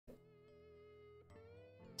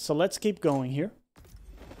so let's keep going here.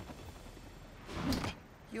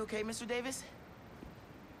 You okay, Mr. Davis?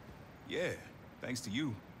 Yeah, thanks to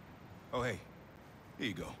you. Oh, hey, here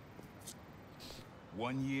you go.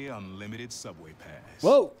 1 year unlimited subway pass.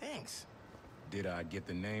 Whoa! Thanks. Did I get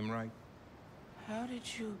the name right? How did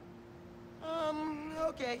you...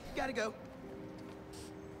 okay, gotta go.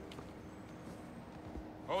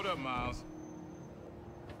 Hold up, Miles.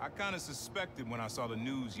 I kind of suspected when I saw the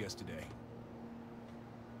news yesterday.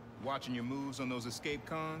 Watching your moves on those escape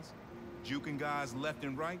cons, juking guys left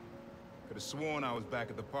and right. Could have sworn I was back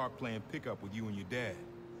at the park playing pickup with you and your dad.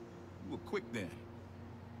 You were quick then.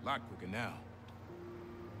 A lot quicker now.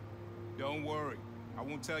 Don't worry, I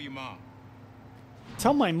won't tell your mom.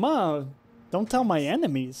 Tell my mom. Don't tell my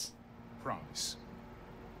enemies. Promise.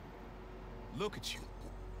 Look at you.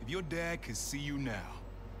 If your dad could see you now...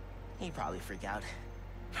 He'd probably freak out.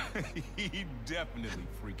 He'd definitely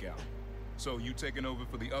freak out. So you taking over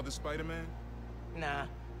for the other Spider-Man? Nah.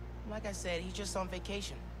 Like I said, he's just on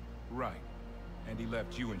vacation. Right. And he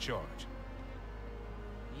left you in charge.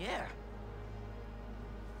 Yeah.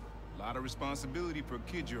 A lot of responsibility for a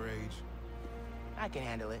kid your age. I can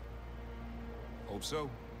handle it. Hope so.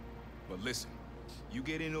 But listen, you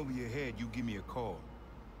get in over your head, you give me a call.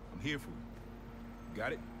 I'm here for you.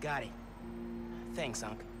 Got it? Got it. Thanks,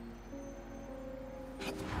 Unc.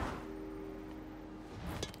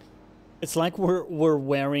 It's like we're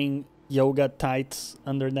wearing yoga tights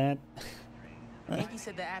under that. Yankee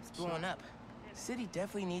said the app's blowing up. City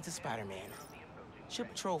definitely needs a Spider-Man. Should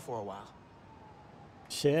patrol for a while.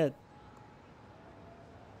 Shit.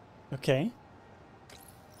 Okay.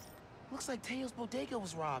 Looks like Teo's bodega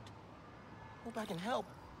was robbed. Hope I can help.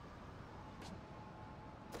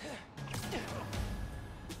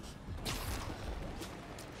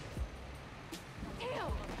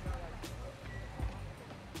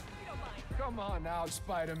 Come on now,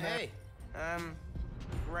 Spider-Man. Hey,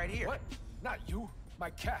 right here. What? Not you. My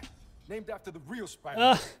cat. Named after the real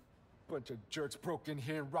Spider-Man. Bunch of jerks broke in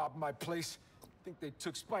here and robbed my place. Think they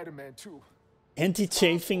took Spider-Man too.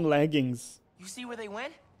 Anti-chafing leggings. You see where they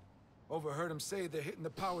went? Overheard them say they're hitting the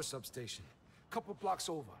power substation. Couple blocks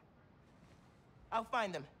over. I'll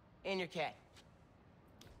find them. And your cat.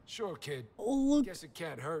 Sure, kid. Oh, look. Guess it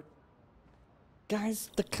can't hurt. Guys,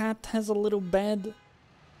 the cat has a little bed.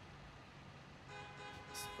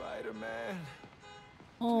 Spider-Man.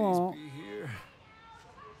 Oh. Please be here.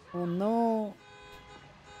 Oh no.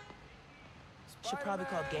 Should probably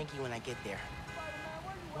call Genki when I get there.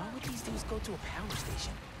 Why would these dudes go to a power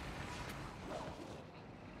station?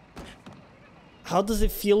 How does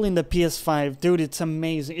it feel in the PS5? Dude, it's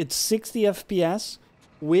amazing. It's 60 FPS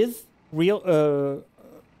with real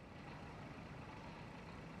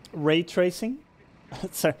ray tracing.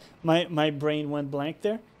 Sorry, my brain went blank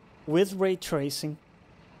there. With ray tracing.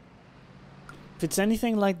 If it's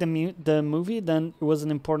anything like the movie, then it was an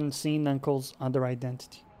important scene, Uncle's other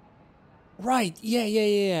identity. Right,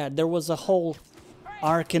 yeah. There was a whole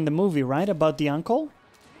arc in the movie, right? About the uncle?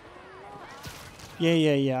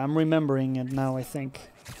 Yeah. I'm remembering it now, I think.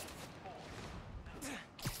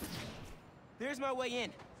 There's my way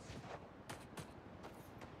in.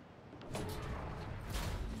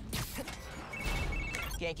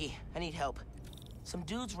 Genki, I need help. Some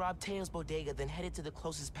dudes robbed Teo's bodega, then headed to the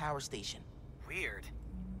closest power station. Weird.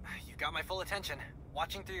 You got my full attention.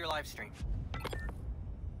 Watching through your live stream.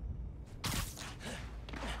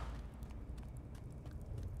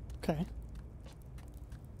 Okay.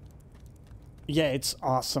 Yeah, it's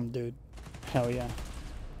awesome, dude. Hell yeah.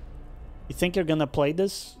 You think you're gonna play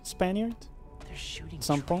this, Spaniard? They're shooting At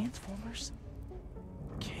some point? Transformers?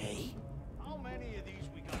 Okay. How many of these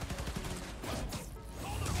we got?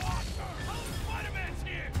 Spider-Man's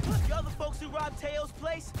here! Y'all the folks who robbed Teo's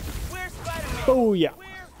place? Where's Spider-Man? Oh yeah.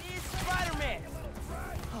 Where is Spider-Man?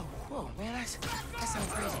 Oh, whoa, man, that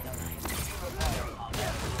sounds crazy,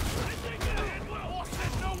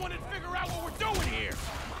 No one would figure out what we're doing here!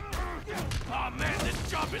 Oh man,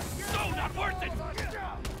 this job is so not worth it!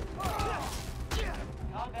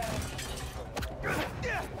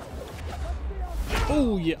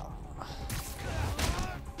 Oh yeah.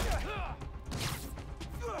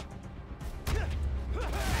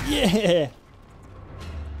 Yeah.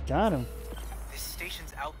 Got him. This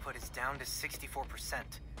station's output is down to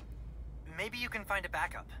 64%. Maybe you can find a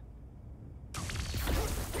backup.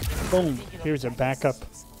 Boom. Here's a backup.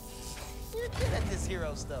 You're good at this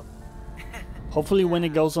hero stuff. Hopefully when it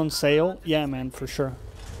goes on sale, yeah, man, for sure.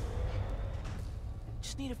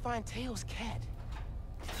 Just need to find Teo's cat.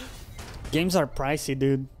 Games are pricey,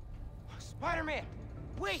 dude. Spider-Man!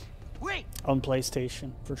 Wait! On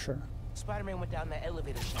PlayStation, for sure. Spider-Man went down that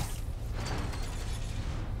elevator shaft.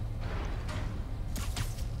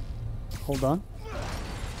 Hold on.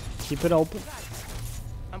 Keep it open.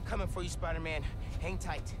 I'm coming for you, Spider-Man. Hang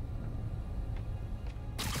tight.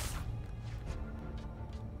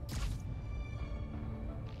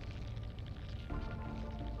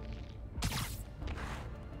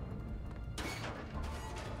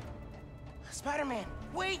 Spider-Man,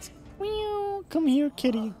 wait! Meow. Come here,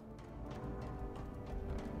 kitty.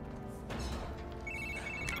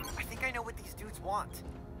 I think I know what these dudes want.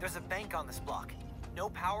 There's a bank on this block. No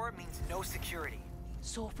power means no security.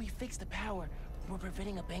 So if we fix the power, we're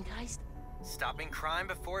preventing a bank heist? Stopping crime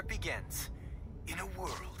before it begins. In a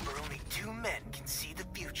world where only two men can see the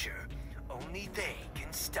future, only they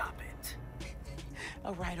can stop it.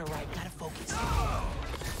 All right, gotta focus.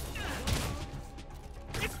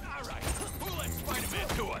 It's all right. Who let Spider-Man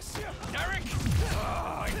to us? Derek?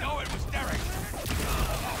 Oh, I know it was Derek.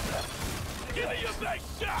 Give me your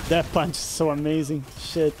best shot. That punch is so amazing.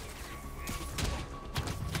 Shit.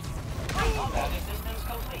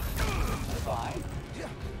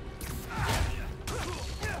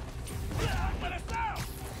 Let us out.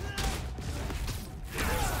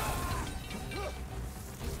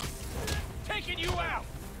 Taking you out.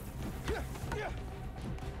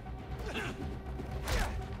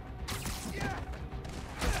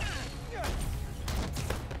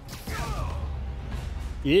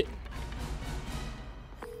 Yeah.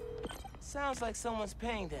 Sounds like someone's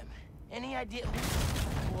paying them. Any idea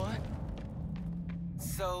what?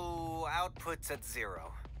 So, output's at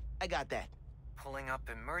 0. I got that. Pulling up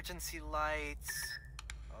emergency lights.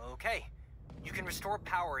 Okay. You can restore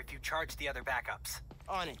power if you charge the other backups.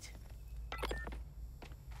 On it.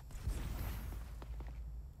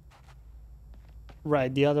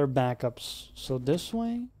 Right, the other backups. So this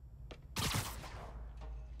way.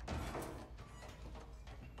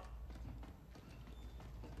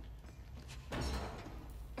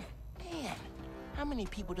 Man, how many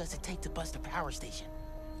people does it take to bust a power station?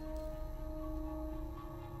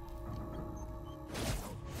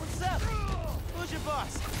 What's up? Who's your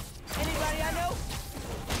boss? Anybody I know?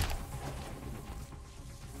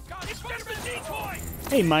 God, it's just a decoy.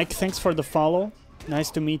 Hey, Mike. Thanks for the follow.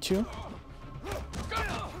 Nice to meet you.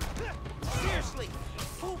 Seriously,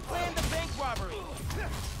 who planned the bank robbery?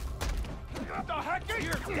 The heck?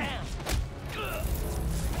 You're down.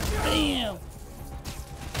 Damn.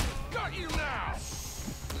 Got you now.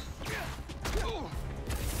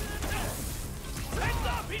 Heads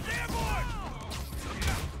up, he's airborne.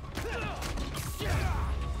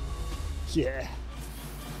 Yeah.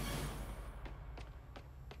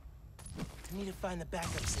 I need to find the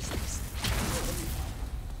backup systems.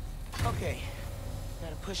 Okay,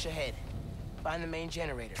 gotta push ahead. Find the main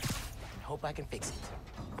generator. Hope I can fix it.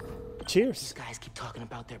 These Cheers. guys keep talking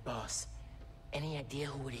about their boss. Any idea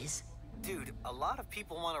who it is? Dude, a lot of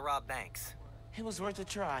people want to rob banks. It was worth a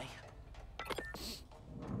try.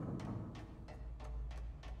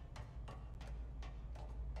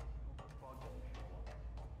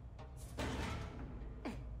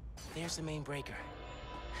 There's the main breaker.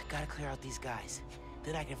 Gotta clear out these guys.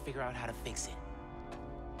 Then I can figure out how to fix it.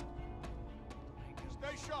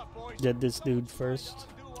 Stay sharp, boys. Get this dude first.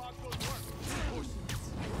 Boss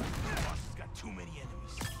has got too many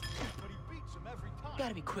enemies. But he beats them every time.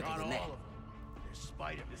 Gotta be quicker Not than all that. of them. There's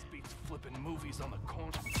Spider. This beats flipping movies on the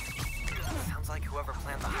corner. Sounds like whoever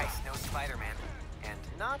planned the heist knows Spider-Man. And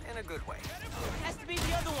not in a good way. Has to be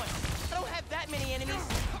the other one. I don't have that many enemies.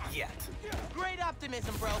 Yet. Great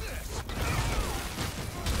optimism, bro.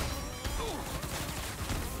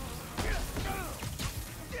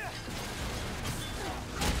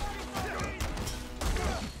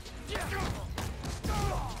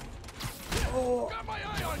 Got my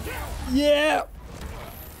eye on you. Yeah.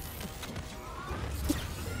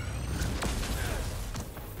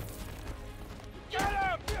 Get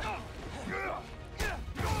him!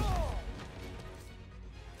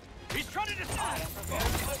 He's trying to decide.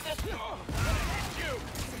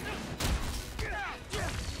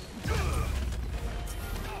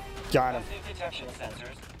 Got him. Detection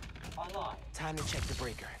sensors online. Time to check the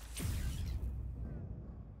breaker.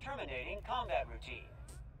 Terminating combat routine.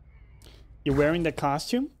 You're wearing the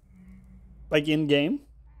costume? Like in game?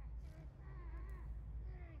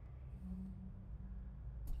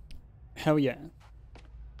 Hell yeah.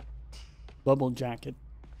 Bubble jacket.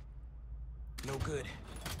 No good.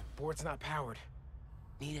 Board's not powered.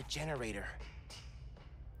 Need a generator.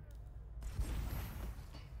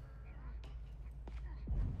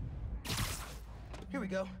 Here we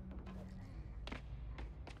go.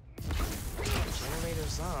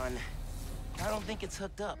 Generator's on. I don't think it's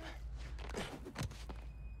hooked up.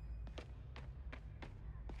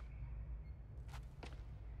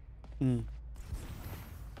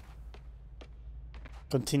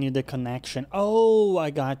 Continue the connection. Oh,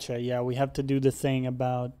 I gotcha. Yeah, we have to do the thing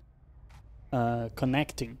about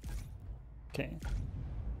connecting. Okay.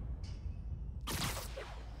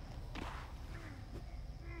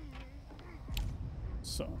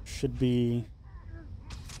 So, should be...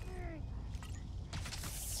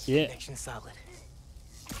 Yeah. Connection solid.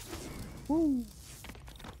 Woo.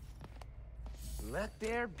 Let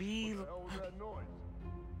there be.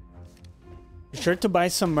 Be sure to buy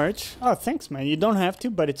some merch. Oh, thanks, man. You don't have to,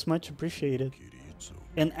 but it's much appreciated.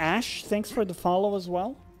 And Ash, thanks for the follow as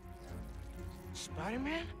well.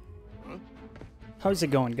 Spider-Man? How's it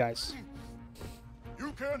going, guys?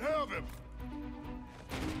 You can't have him!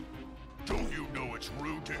 Don't you know it's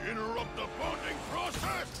rude to interrupt the bonding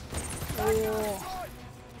process?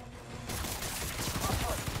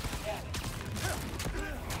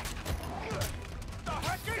 The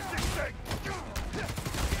heck is this thing?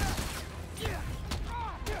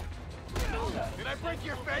 Did I break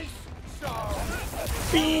your face? So...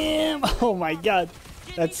 Bam! Oh my god.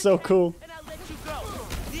 That's so cool. And I'll let you go.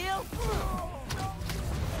 Deal?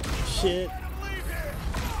 Shit.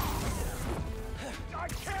 I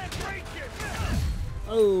can't break it!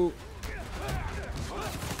 Oh.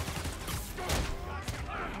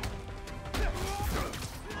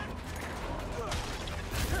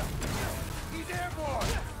 He's airborne!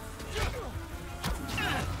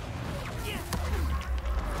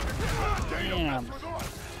 Damn.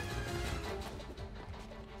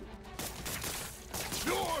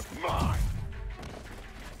 You're mine!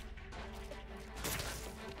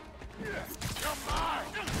 You're mine!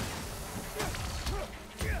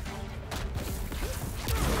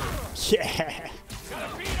 Yeah. Got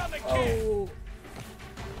a beat on the kid! Oh.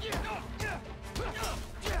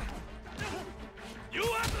 You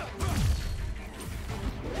have the...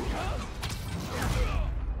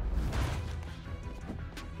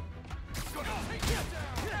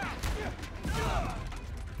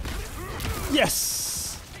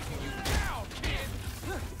 Yes.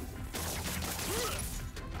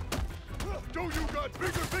 Do you got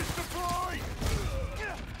bigger fish to fry?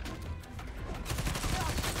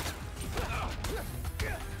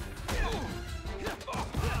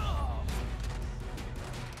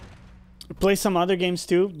 Play some other games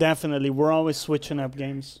too? Definitely. We're always switching up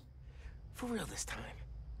games. For real this time.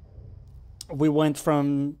 We went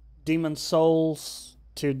from Demon Souls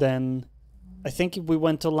to then... I think we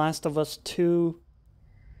went to Last of Us 2.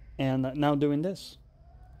 And now doing this.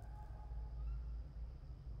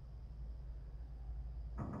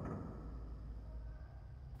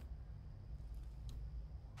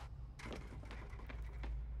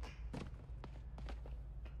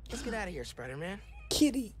 Let's get out of here, Spider-Man.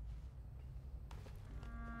 Kitty.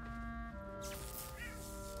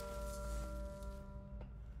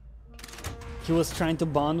 He was trying to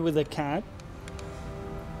bond with a cat.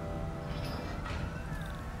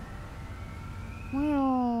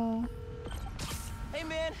 Meow. Hey,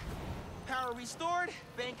 man. Power restored.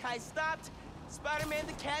 Bankai stopped. Spider-Man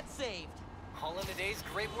the cat saved. All in a day's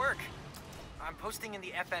great work. I'm posting in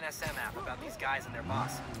the FNSM app about these guys and their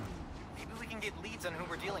boss. Maybe we can get leads on who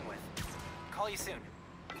we're dealing with. Call you soon.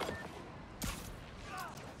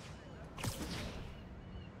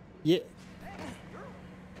 Yeah.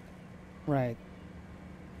 Right.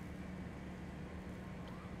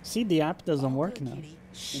 See, the app doesn't work now.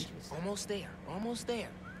 Shh. Almost there. Almost there.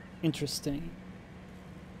 Interesting.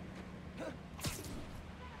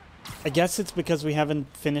 I guess it's because we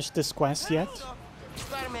haven't finished this quest yet.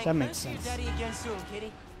 Spider-Man, That makes come see sense. your daddy again soon,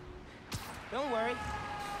 kitty. Don't worry.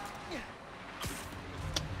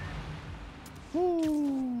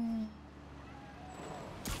 Ooh.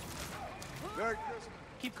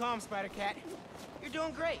 Keep calm, Spider-Cat. You're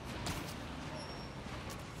doing great.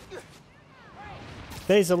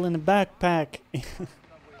 Basil in the backpack.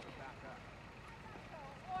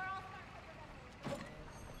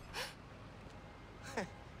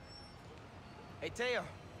 Hey, Teo.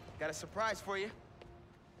 Got a surprise for you.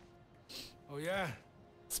 Oh, yeah?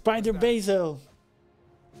 Spider Basil.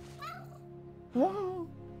 Wow.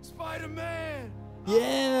 Spider-Man!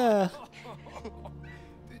 Yeah.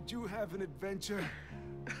 Did you have an adventure?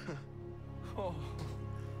 Oh,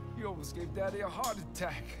 you almost gave Daddy a heart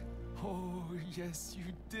attack. Oh, yes, you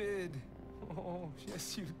did. Oh,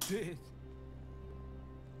 yes, you did.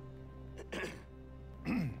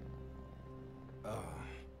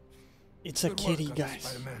 It's a Good kitty, work on this, guys.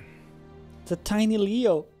 Spider-Man. It's a tiny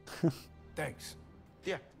Leo. Thanks.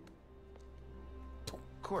 Yeah. Of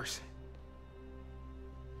course.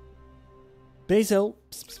 Basil.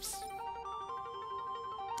 Psst, psst, psst.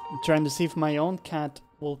 I'm trying to see if my own cat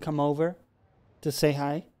will come over to say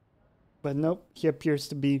hi. But nope, he appears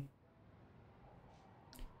to be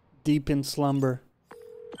deep in slumber.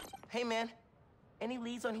 Hey, man. Any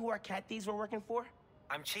leads on who our cat thieves were working for?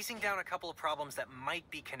 I'm chasing down a couple of problems that might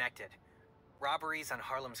be connected. Robberies on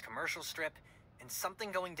Harlem's commercial strip, and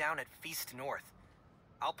something going down at Feast North.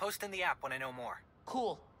 I'll post in the app when I know more.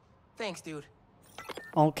 Cool. Thanks, dude.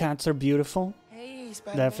 All cats are beautiful. Hey,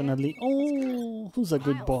 Spider-Man. Definitely. Oh, who's a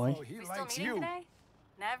good boy? Oh, he We still likes meeting you. today?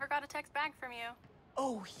 Never got a text back from you.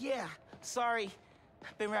 Oh, yeah. Sorry.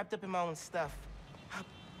 I've been wrapped up in my own stuff.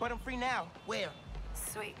 But I'm free now. Where?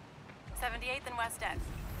 Sweet. 78th and West End.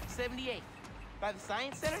 78. By the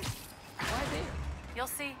Science Center? Why there? You'll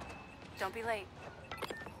see. Don't be late.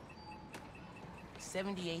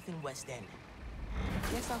 78th and West End.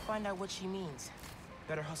 Guess I'll find out what she means.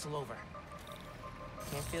 Better hustle over.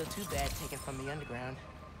 Can't feel too bad taken from the underground.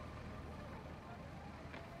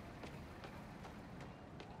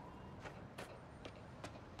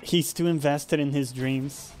 He's too invested in his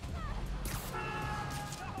dreams.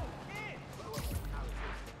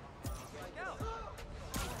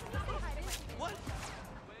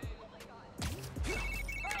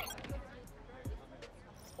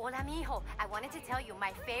 Hola, mijo. I wanted to tell you,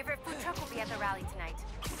 my favorite food truck will be at the rally tonight.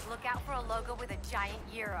 Look out for a logo with a giant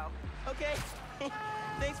gyro. Okay.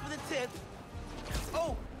 Thanks for the tip.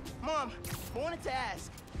 Oh, Mom, I wanted to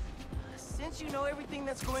ask. Since you know everything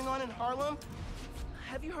that's going on in Harlem,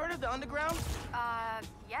 have you heard of the underground?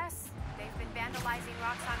 Yes. They've been vandalizing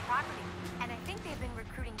Roxxon property, and I think they've been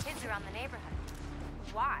recruiting kids around the neighborhood.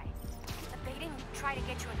 Why? They didn't try to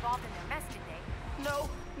get you involved in their mess, did they?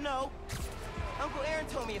 No. Uncle Aaron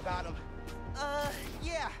told me about him.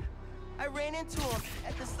 Yeah. I ran into him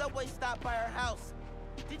at the subway stop by our house.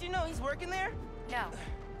 Did you know he's working there? No.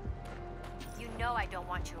 You know I don't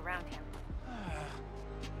want you around him.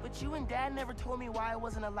 But you and Dad never told me why I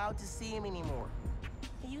wasn't allowed to see him anymore.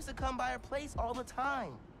 He used to come by our place all the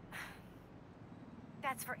time.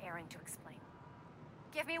 That's for Aaron to explain.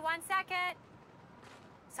 Give me 1 second.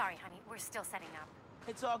 Sorry, honey. We're still setting up.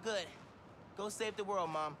 It's all good. Go save the world,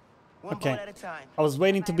 Mom. One Okay. boat at a time. I was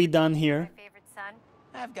waiting to be done here. My favorite son.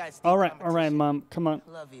 I've got All right, Mom. Come on.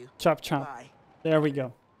 Love you. Chop, chop. Bye. There we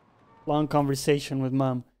go. Long conversation with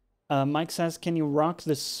Mom. Mike says, can you rock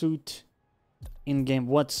the suit in game?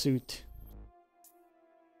 What suit?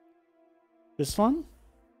 This one?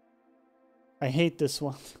 I hate this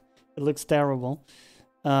one. It looks terrible.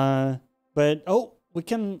 But, oh, we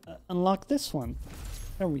can unlock this one.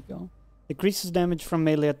 There we go. Decreases damage from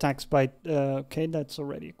melee attacks by... okay, that's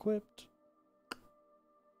already equipped.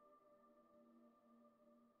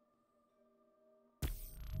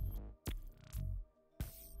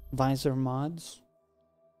 Visor mods.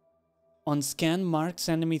 On scan, marks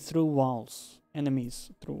enemies through walls.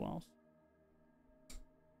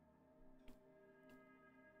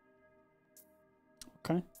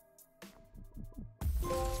 Okay.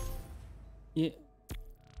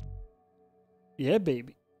 Yeah,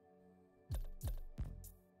 baby.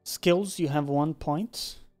 Skills, you have 1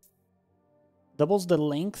 point. Doubles the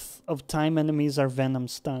length of time enemies are venom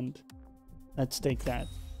stunned. Let's take that.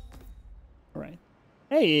 Alright.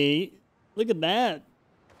 Hey, look at that.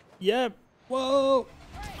 Yep. Whoa.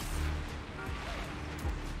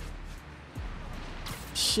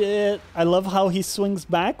 Shit. I love how he swings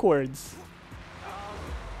backwards.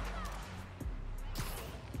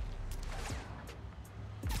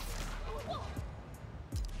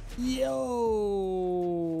 Yo.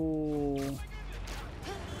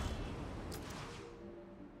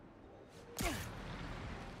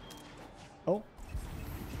 Oh.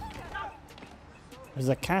 There's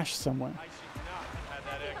a cache somewhere.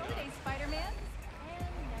 Hey, Spider-Man.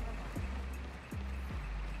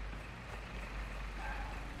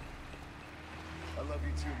 I love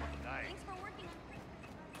you too, my nice. Thanks for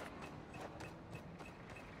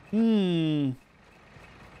working.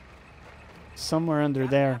 Somewhere under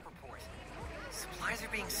there. Supplies are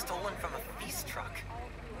being stolen from a feast truck.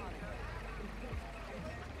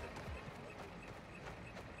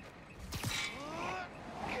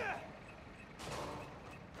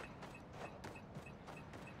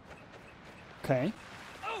 Okay.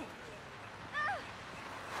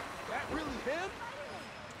 That really him?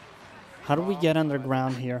 How do we get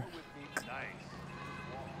underground here?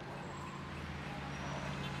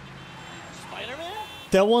 Spider-Man?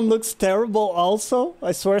 That one looks terrible also.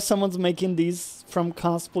 I swear someone's making these from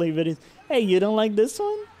cosplay videos. Hey, you don't like this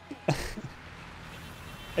one?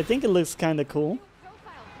 I think it looks kind of cool.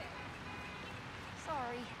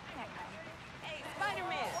 Sorry. Hey,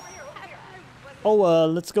 Spider-Man. Oh,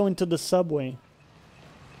 let's go into the subway.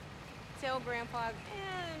 Tell Grandpa,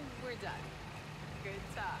 and we're done. Good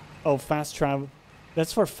talk. Oh, fast travel.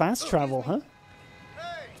 That's for fast travel, huh?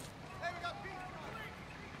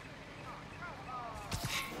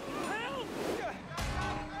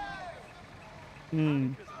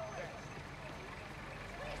 Hmm.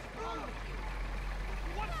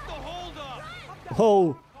 What's the holdup?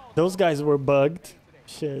 Oh, those guys were bugged.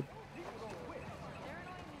 Shit.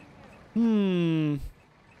 Hmm.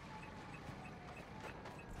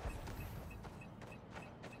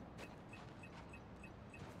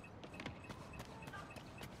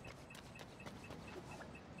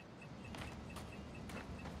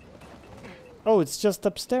 Oh, it's just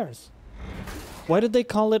upstairs. Why did they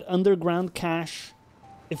call it underground cache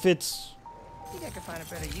if it's... I think I could find a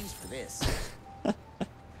better use for this.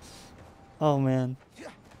 Oh, man.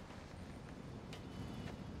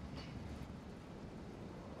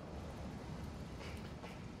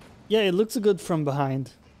 Yeah, it looks good from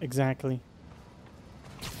behind. Exactly.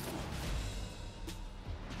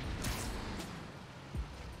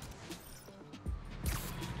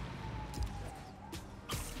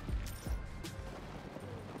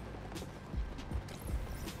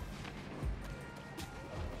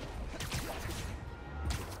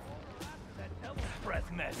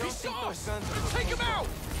 He's sauce! Take him out!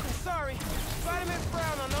 Sorry, Spider-Man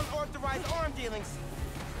frowned on unauthorized arm dealings.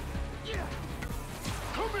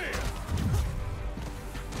 Come here!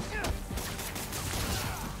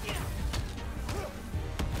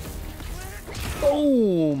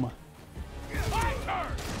 Boom! My turn!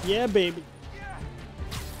 Yeah, baby.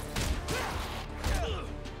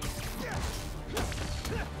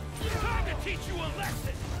 Time to teach you a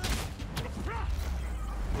lesson!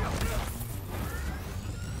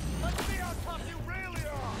 Let's see how tough you really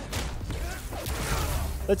are!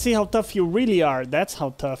 Let's see how tough you really are. That's how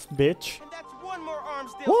tough, bitch. And that's one more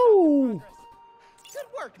arms deal. Woo! Good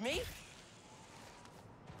work, me.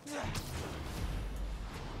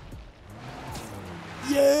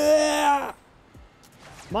 Yeah!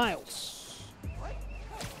 Miles.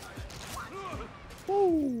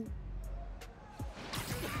 Woo!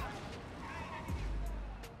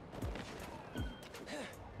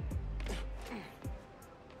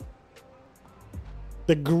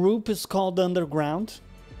 The group is called Underground.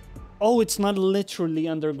 Oh, it's not literally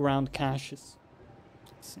underground caches.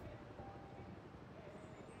 Let's see.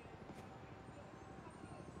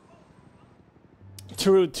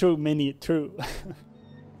 True, Minnie, true.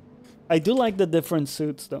 I do like the different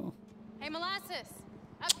suits, though. Hey, Molasses,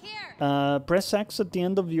 up here. Press X at the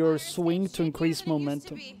end of your swing to increase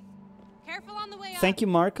momentum. Careful on the way up. Thank you,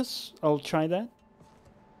 Marcus. I'll try that.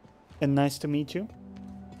 And nice to meet you.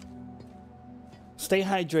 Stay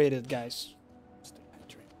hydrated, guys. Stay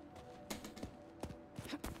hydrated.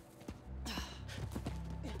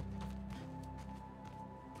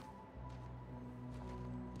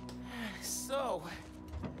 So,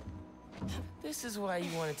 this is why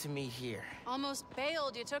you wanted to meet here. Almost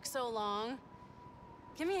bailed. You took so long.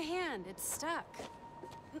 Give me a hand. It's stuck.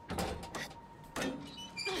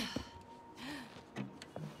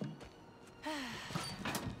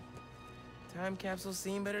 Time capsule's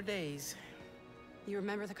seen better days. You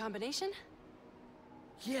remember the combination?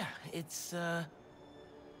 Yeah, it's, man,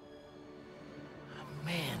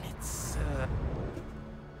 it's,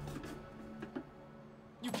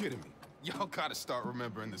 You kidding me? Y'all gotta start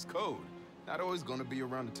remembering this code. Not always gonna be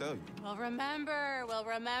around to tell you. We'll remember. We'll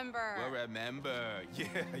remember. Well, remember.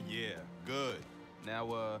 Yeah, good. Now,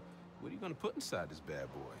 what are you gonna put inside this bad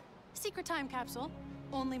boy? Secret time capsule.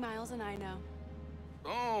 Only Miles and I know.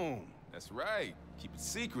 Boom! That's right. Keep it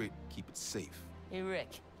secret, keep it safe. Hey,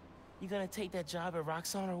 Rick, you gonna take that job at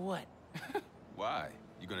Roxxon or what? Why?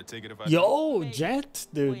 You gonna take it if I Yo, Jet,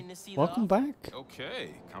 dude. Waiting to see the Welcome offer? back. don't?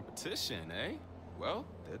 Okay, competition, eh? Well,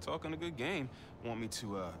 they're talking a good game. Want me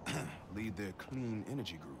to, lead their clean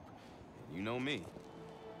energy group. And you know me.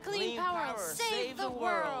 Clean power, save the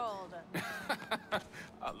world.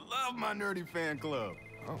 I love my nerdy fan club.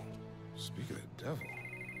 Oh, speak of the devil.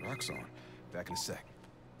 Roxxon. Back in a sec.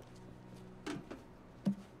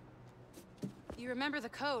 You remember the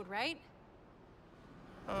code, right?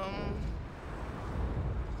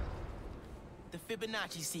 The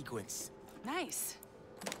Fibonacci sequence. Nice.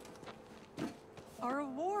 A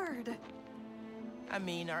reward. I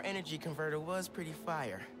mean, our energy converter was pretty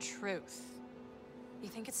fire. Truth. You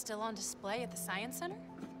think it's still on display at the Science Center?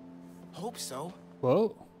 Hope so.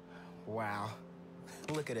 Whoa. Wow.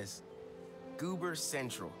 Look at this. Goober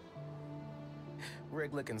Central.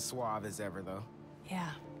 Rick looking suave as ever, though. Yeah.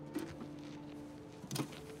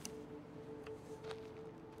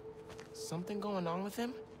 Something going on with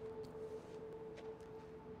him?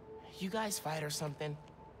 You guys fight or something?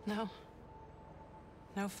 No.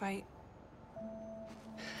 No fight.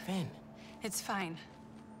 Finn, It's fine.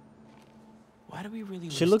 why do we really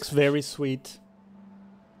She lose looks touch? very sweet.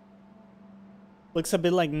 Looks a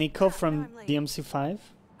bit like Nico Now from I'm late. DMC5.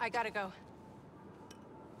 I gotta go.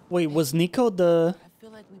 Wait, was Nico the I feel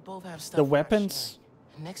like we both have stuff the we're not weapons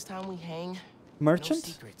sharing. Next time we hang, no merchant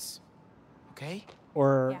secrets. Okay?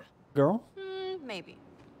 or Yeah. girl? Maybe.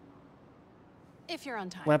 If you're on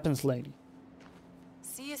time. Weapons lady.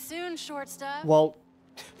 See you soon, short stuff. Well,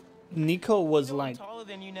 Nico was You know I'm like taller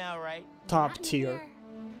than you now, right? top tier.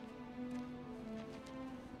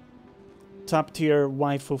 Top tier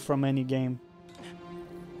waifu from any game.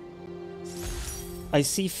 I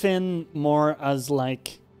see Finn more as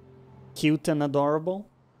like cute and adorable.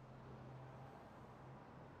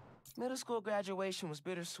 Middle school graduation was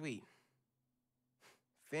bittersweet.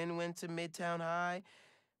 Finn went to Midtown High,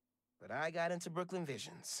 but I got into Brooklyn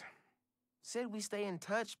Visions. Said we stay in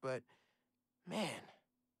touch, but man,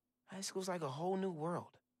 high school's like a whole new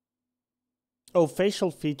world. Oh,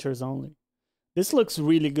 facial features only. This looks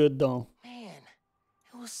really good though. Man,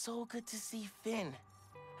 it was so good to see Finn.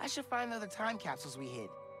 I should find the other time capsules we hid,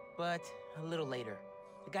 but a little later.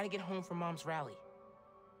 I gotta get home from Mom's rally.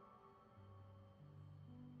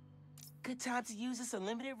 Good time to use this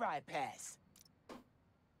unlimited ride pass.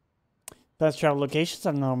 Fast travel locations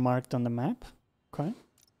are now marked on the map. Okay.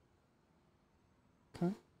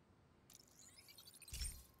 Okay.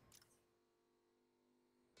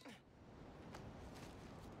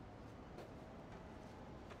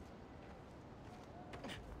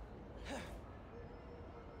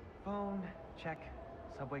 Phone, check.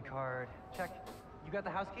 Subway card, check. You got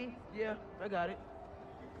the house key? Yeah, I got it.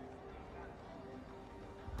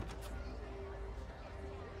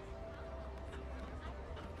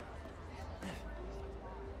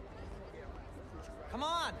 Come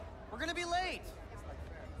on! We're gonna be late!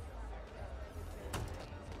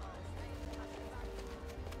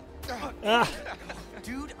 Ah,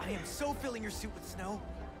 Dude, I am so filling your suit with snow.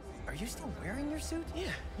 Are you still wearing your suit?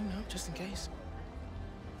 Yeah, you know, just in case.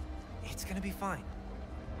 It's gonna be fine.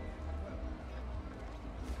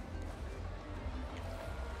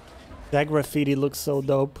 that graffiti looks so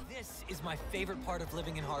dope. This is my favorite part of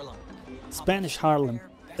living in Harlem. Spanish Harlem.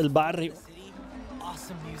 El barrio. City,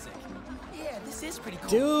 awesome music. Yeah, this is pretty cool.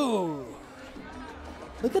 Dude.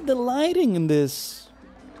 Look at the lighting in this.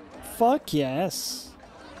 Fuck yes.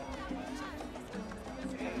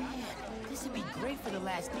 This would be great for the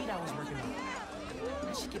last beat I was working on.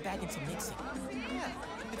 I should get back into mixing. Yeah,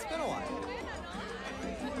 it's been a while.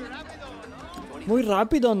 Muy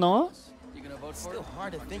rápido, ¿no? It's still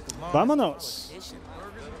hard to think of Mom Vámonos. as a politician.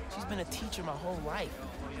 She's been a teacher my whole life.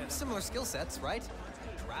 Similar skill sets, right?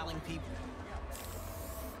 Rallying people.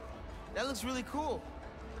 That looks really cool.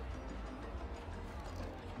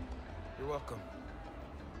 You're welcome.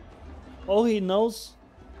 Oh, he knows.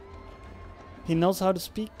 He knows how to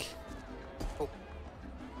speak. Oh.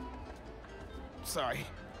 Sorry.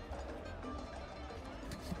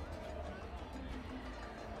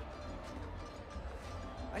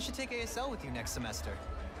 I should take ASL with you next semester.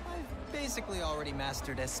 I've basically already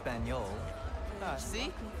mastered Espanol.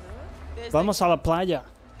 See? Vamos a la playa.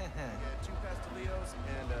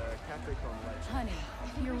 Honey,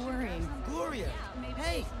 you're worrying. Gloria!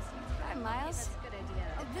 Hey! Hi, Miles.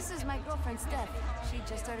 This is my girlfriend, Steph. She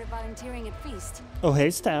just started volunteering at Feast. Oh, hey,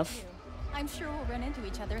 Steph. I'm sure we'll run into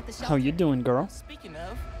each other at the shelter. How you doing, girl? Speaking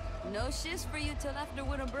of, No shifts for you till after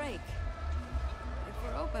winter break. If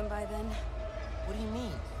we're open by then. what do you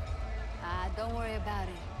mean? Don't worry about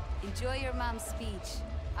it. Enjoy your mom's speech.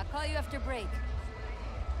 I'll call you after break.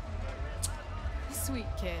 Sweet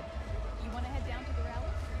kid. You want to head down to the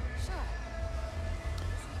rally? Sure.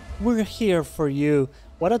 We're here for you.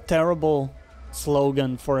 What a terrible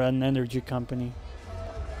slogan for an energy company.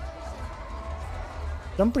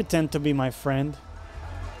 Don't pretend to be my friend.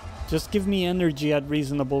 Just give me energy at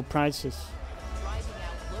reasonable prices. Driving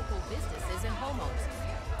out local businesses and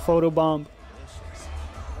homeowners. Photobomb.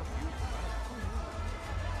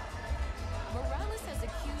 Morales has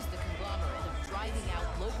accused the conglomerate of driving out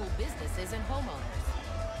local businesses and homeowners.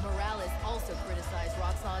 Morales also criticized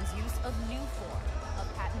Roxxon's use of Nuform, a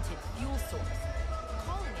patented fuel source,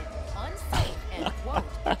 calling it unsafe and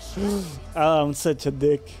quote, Oh, I'm such a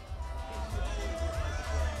dick.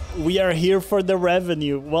 We are here for the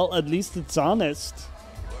revenue. Well, at least it's honest.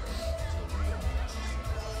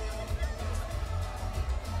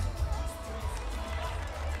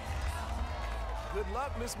 Good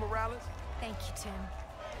luck, Miss Morales. Thank you, Tim.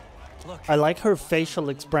 Look, I like her facial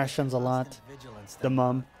expressions a lot. vigilance The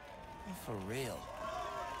mom. For real.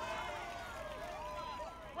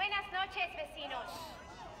 Buenas noches, vecinos.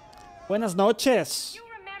 Buenas noches. You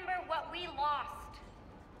remember what we lost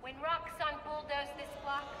when Roxxon bulldozed this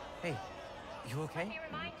block? Hey, you okay? Let me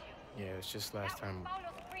remind you. Yeah, it's just last time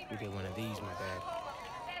we did one of these, my bad.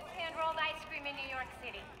 Best hand-rolled ice cream in New York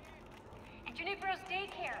City. Junipero's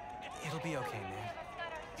daycare. It'll be okay, man.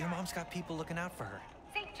 Your mom's got people looking out for her.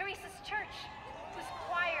 St. Teresa's church. Whose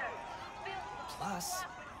choir. Plus,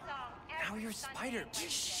 now you're Spider.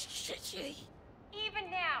 Even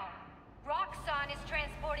now, Roxxon is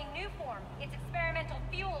transporting Newform, its experimental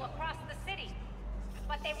fuel, across the city.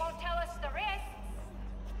 But they won't tell us the risks.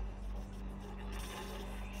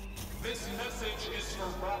 This message is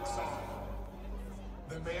for Roxxon.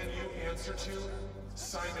 The man you answer to,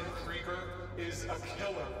 Simon Krieger, is a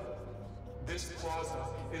killer. This plaza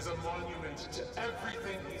is a monument to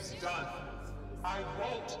everything he's done. I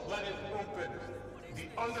won't let it open. The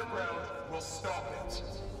underground will stop it.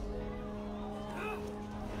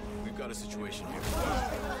 We've got a situation here.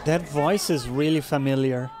 That voice is really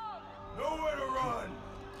familiar. Nowhere to run!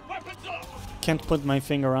 Weapons up! Can't put my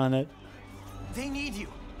finger on it. They need you.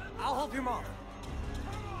 I'll help your mom.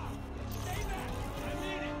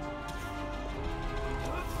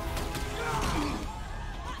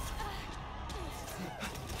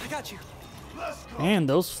 I got you. Man,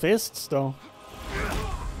 those fists though.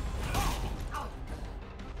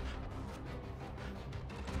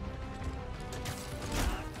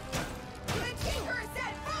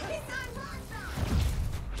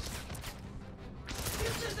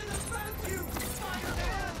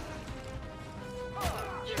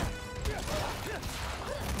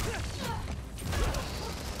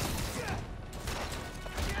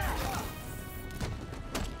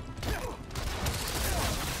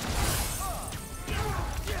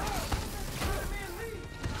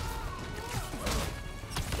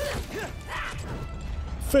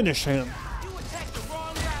 Finish him. You attacked the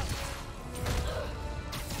wrong route.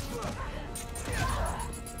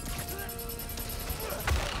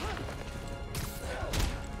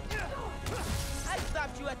 I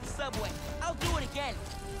stopped you at the subway. I'll do it again.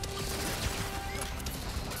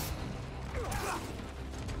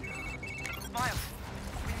 Miles,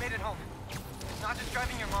 we made it home. Not just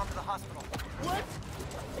driving your mom to the hospital. What?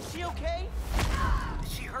 Is she okay?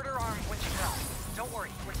 She hurt her arm when she fell. Don't worry,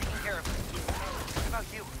 we're taking care of her. What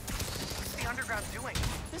about you? What's the underground doing?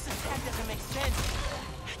 This attack doesn't make sense.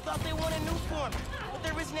 I thought they wanted new form, but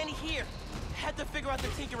there isn't any here. Had to figure out the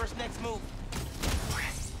Tinkerer's next move.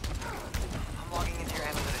 I'm logging into your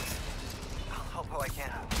analytics. I'll help how I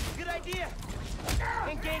can. Good idea.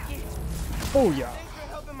 And Genki, Oh yeah. thanks for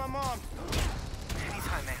helping my mom.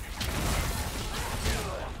 Anytime, man.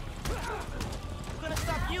 I'm gonna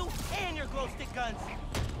stop you and your glow stick guns.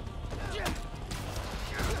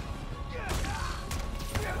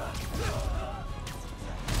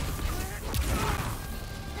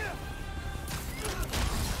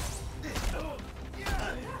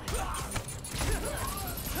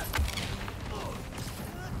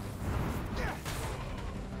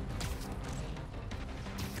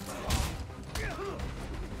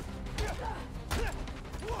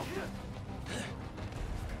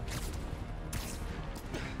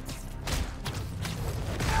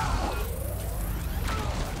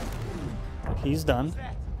 He's done.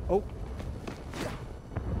 Oh.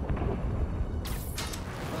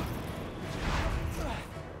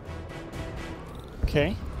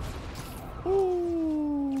 Okay.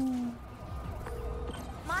 Ooh.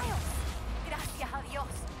 Miles! Gracias a Dios.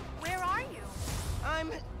 Where are you?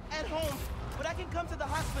 I'm at home, but I can come to the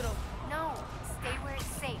hospital. No, stay where it's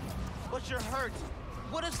safe. But you're hurt.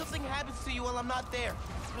 What if something happens to you while I'm not there?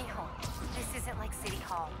 Mijo, this isn't like City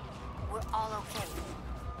Hall. We're all okay.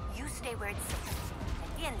 You stay where it's safe.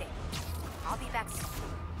 Entiende? I'll be back soon.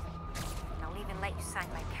 And I'll even let you sign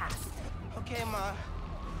my cast. Okay, Ma.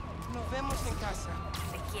 Nos vemos en casa.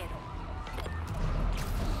 Te quiero.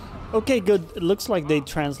 Okay, good. It looks like they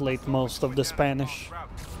translate most of the Spanish.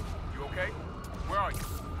 You okay? Where are you?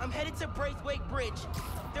 I'm headed to Braithwaite Bridge.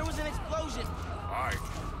 There was an explosion. All right.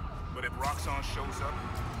 But if Roxxon shows up,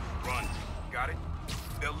 run. Got it?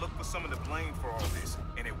 They'll look for some of the blame for all this,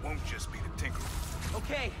 and it won't just be the Tinker.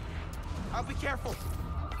 Okay. I'll be careful.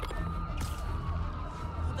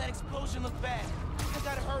 Oh, that explosion looked bad. I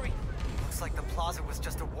gotta hurry. Looks like the plaza was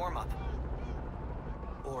just a warm-up.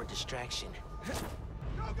 Or a distraction.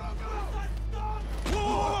 Whoa, whoa,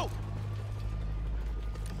 whoa!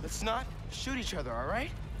 Let's not shoot each other, all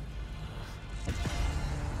right?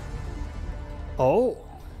 Oh.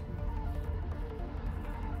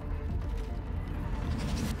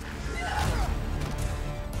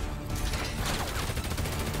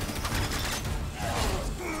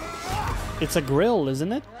 It's a grill,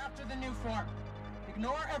 isn't it? We're after the new form.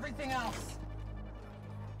 Ignore everything else.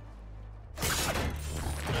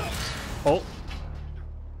 Oh.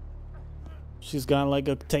 She's got like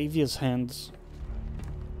Octavia's hands.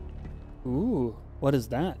 Ooh, what is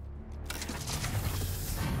that?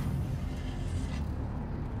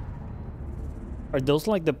 Are those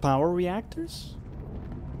like the power reactors?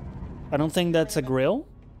 I don't think that's a grill.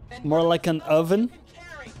 More like an oven.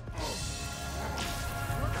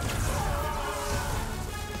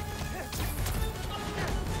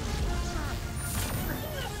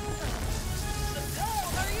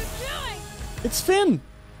 It's Finn!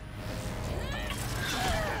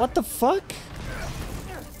 What the fuck?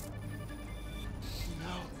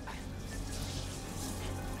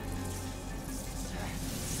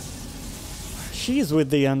 She's with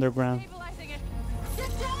the underground.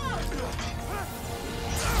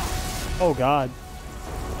 Oh god.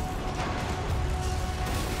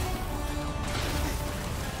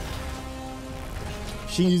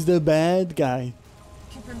 She's the bad guy.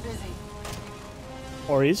 Keep him busy.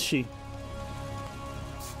 Or is she?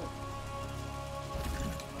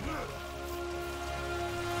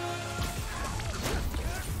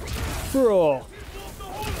 Bro.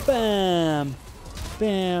 Bam.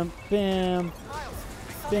 Bam. Bam.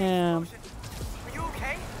 Bam. Are you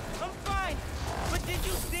okay? I'm fine. But did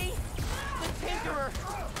you see? The Tinkerer.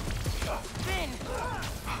 Finn.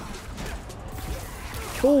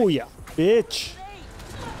 Oh yeah, bitch.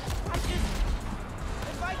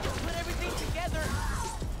 If I just put everything together.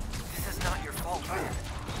 This is not your fault, man.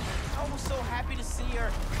 I was so happy to see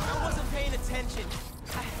her. I wasn't paying attention.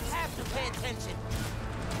 I have to pay attention.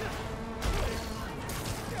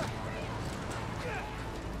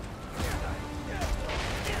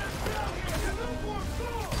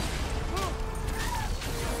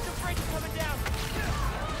 The brakes coming down.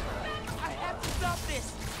 I have to stop this.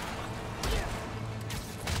 Yeah.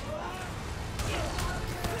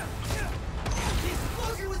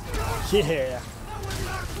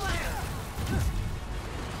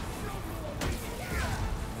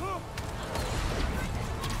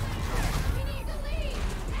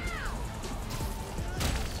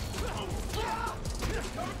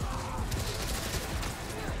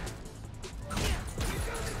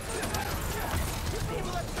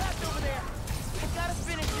 People are trapped over there. I gotta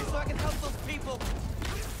finish it so I can help those people.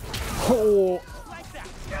 Oh, Like that.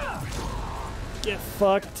 get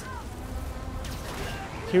fucked.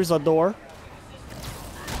 Here's a door.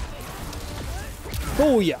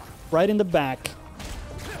 Oh yeah, right in the back.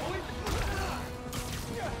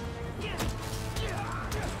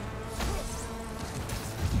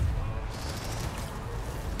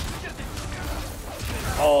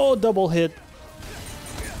 Oh, double hit.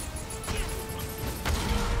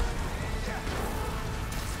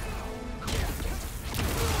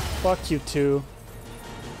 Fuck you too.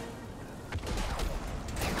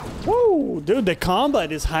 Woo, dude, the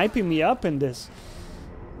combat is hyping me up in this.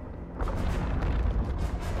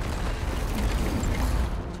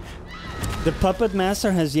 The Puppet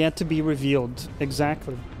Master has yet to be revealed.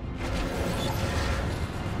 Exactly.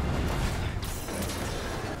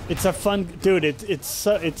 It's a fun, dude. It's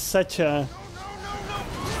such a.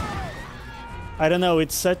 I don't know.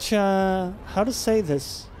 It's such a. How to say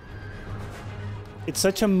this? It's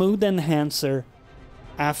such a mood enhancer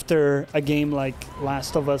after a game like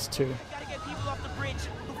Last of Us 2. Gotta get people off the bridge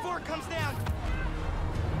before it comes down.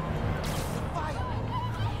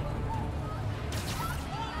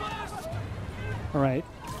 All right.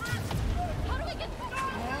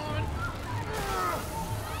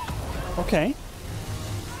 Okay.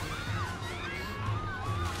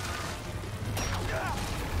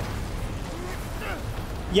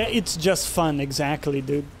 Yeah, it's just fun. Exactly,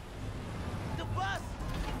 dude.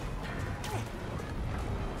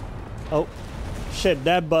 Oh, shit,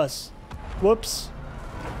 that bus. Whoops.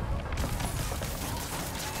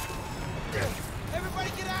 Everybody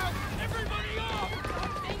get out! Everybody off!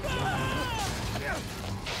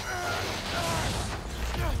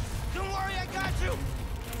 Don't worry, I got you!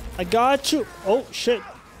 I got you. Oh, shit.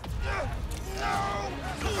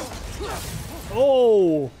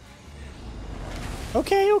 Oh.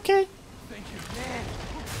 Okay, okay. Thank you, man.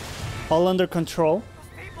 All under control.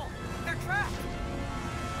 People, they're trapped.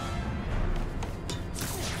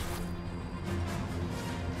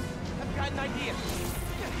 I've got an idea.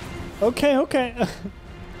 Okay, okay.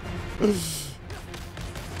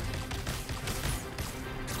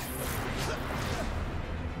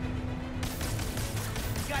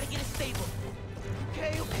 Gotta get it stable.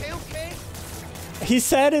 Okay, okay, okay. He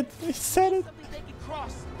said it. He said it. Something they can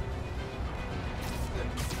cross.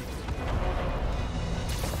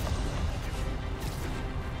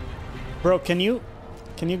 Bro, can you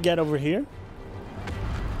get over here?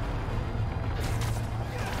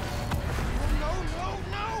 No, no,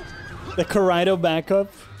 no! The Corrido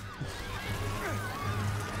backup.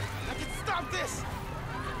 I can stop this!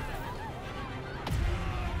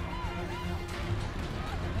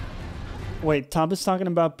 Wait, Tom is talking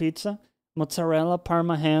about pizza? Mozzarella,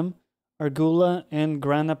 Parma ham, arugula, and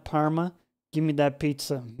grana Parma. Give me that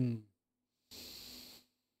pizza.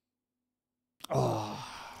 Oh,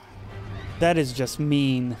 that is just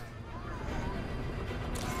mean.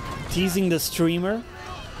 Teasing the streamer.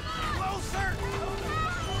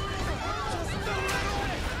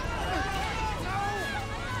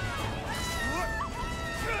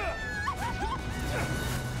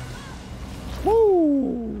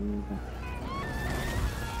 Woo!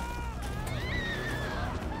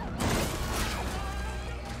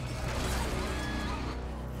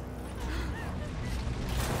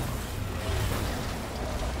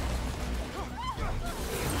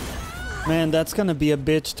 Man, that's gonna be a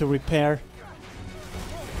bitch to repair.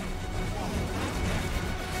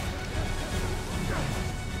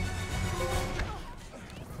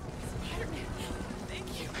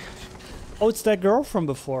 Oh, it's that girl from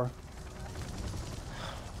before.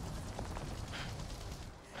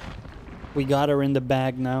 We got her in the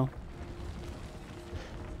bag now.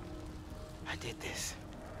 I did this.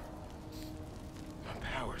 My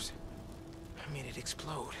powers. I made it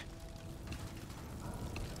explode.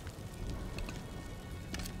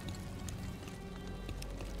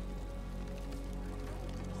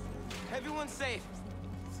 Everyone's safe.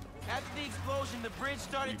 After the explosion, the bridge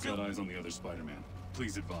started You've got eyes on the other Spider-Man.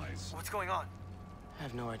 Please advise. What's going on? I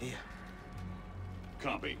have no idea.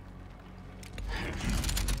 Copy.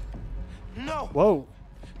 No! Whoa.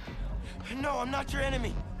 No, I'm not your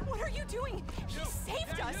enemy. What are you doing? He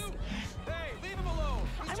saved us! Hey, leave him alone!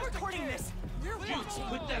 I'm recording this! We're watching!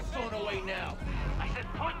 Put that phone away now! I said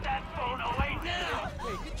put that phone away now!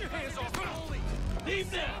 Hey, get your hands off me!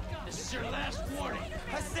 Leave now! This is your last warning!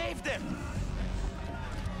 I saved him!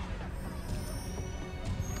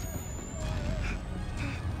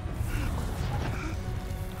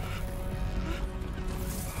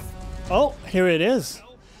 Oh, here it is.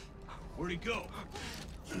 Where'd he go?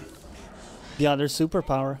 The other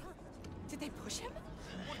superpower. Did they push him?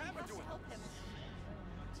 What happened to him?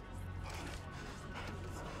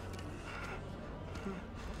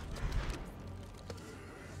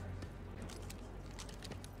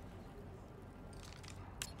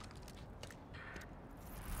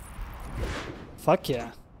 Fuck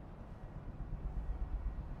yeah.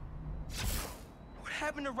 What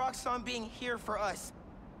happened to Roxxon being here for us?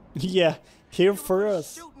 Yeah, here for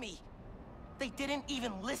us. Shoot me! They didn't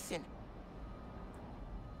even listen.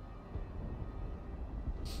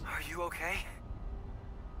 Are you okay?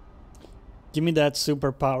 Give me that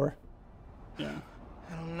superpower. Yeah.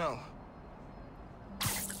 I don't know.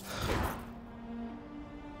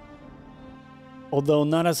 Although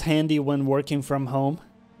not as handy when working from home.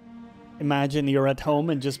 Imagine you're at home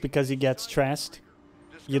and just because you get stressed,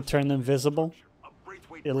 you turn invisible.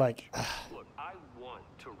 You're like, Look, I want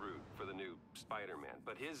to root for the new Spider-Man,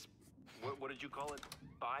 but his, what did you call it?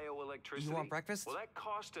 Bioelectricity? You want breakfast? Well, that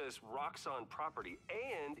cost us Roxxon property,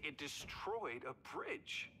 and it destroyed a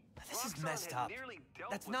bridge. This is Roxxon messed had up. nearly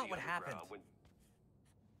dealt That's with not the what happened. underground when-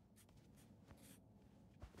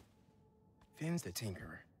 Finn's the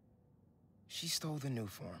Tinkerer. She stole the new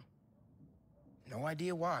form. No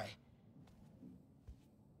idea why.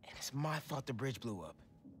 And it's my fault the bridge blew up.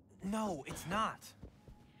 No, it's not.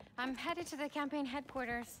 I'm headed to the campaign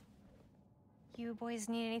headquarters. You boys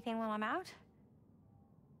need anything while I'm out?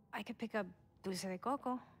 I could pick up dulce de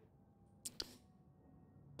coco.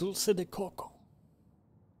 Dulce de coco.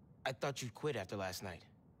 I thought you'd quit after last night.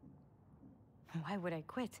 Why would I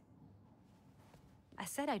quit? I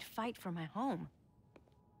said I'd fight for my home.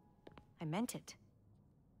 I meant it.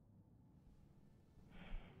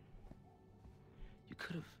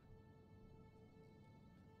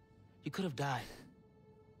 You could have died.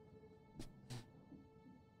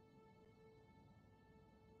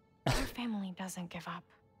 Our family doesn't give up.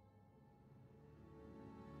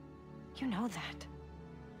 You know that.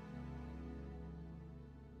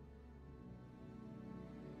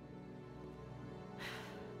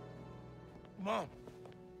 Mom!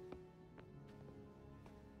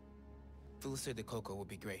 Dulce de coco would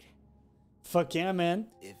be great. Fuck yeah, man.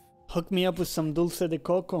 Hook me up with some dulce de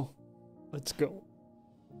coco. Let's go.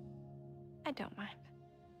 I don't mind.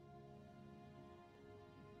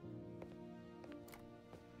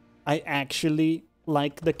 I actually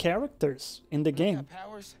like the characters in the game.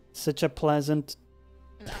 Powers? Such a pleasant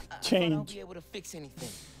I thought I'll change. be able to fix anything.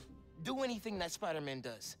 Do anything that Spider-Man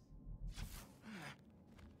does.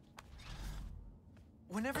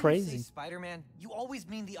 Whenever you Crazy. say Spider-Man, you always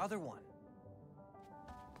mean the other one.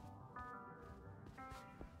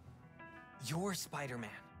 You're Spider-Man.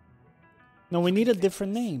 No, we need a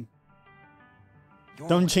different name. You're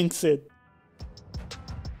Don't jinx it.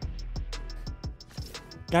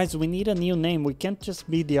 Guys, we need a new name. We can't just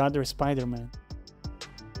be the other Spider-Man.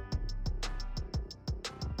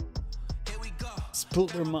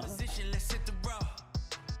 Spooderman.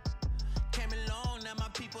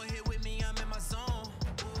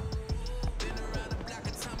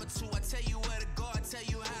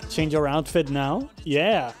 Change your outfit now?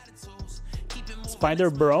 Yeah. Spider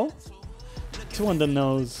Bro? 2 on the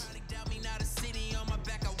nose.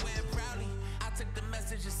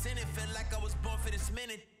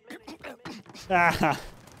 Ah.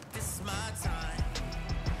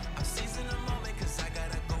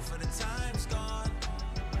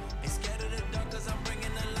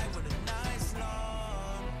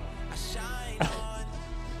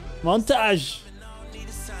 Montage.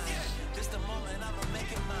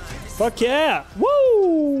 Fuck yeah.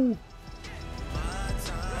 Woo.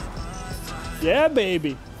 Yeah,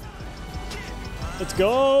 baby. Let's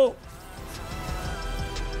go.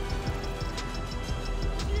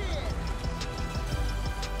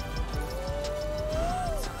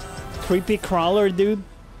 Creepy crawler, dude.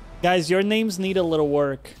 Guys, your names need a little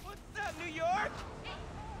work. What's up, New York?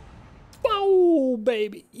 Whoa,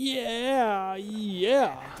 baby. Yeah,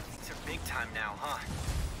 yeah. Things are big time now, huh?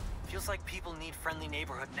 Feels like people need friendly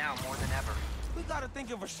neighborhood now more than ever. We gotta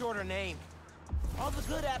think of a shorter name. All the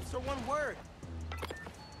good apps are one word.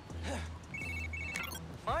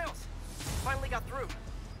 Miles, finally got through.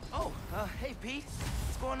 Oh, hey Pete.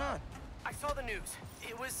 What's going on? I saw the news.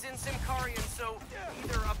 It was in Simkarian, so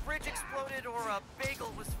either a bridge exploded or a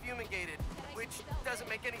bagel was fumigated, which doesn't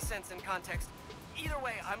make any sense in context. Either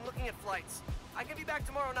way, I'm looking at flights. I can be back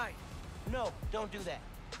tomorrow night. No, don't do that.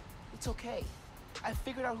 It's okay. I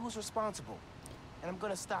figured out who's responsible, and I'm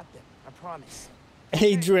gonna stop them. I promise.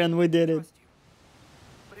 Adrian, we did it.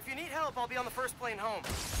 But if you need help, I'll be on the first plane home.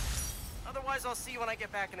 Otherwise, I'll see you when I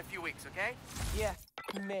get back in a few weeks, okay? Yeah.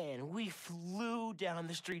 Man, we flew down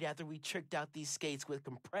the street after we tricked out these skates with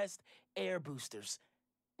compressed air boosters.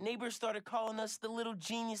 Neighbors started calling us the little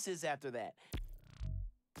geniuses after that.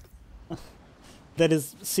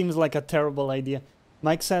 Seems like a terrible idea.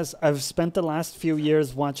 Mike says, I've spent the last few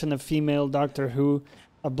years watching a female Doctor Who,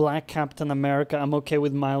 a black Captain America. I'm okay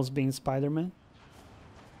with Miles being Spider-Man.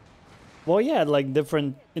 Well, yeah, like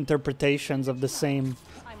different interpretations of the same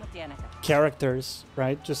characters,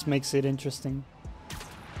 right? Just makes it interesting.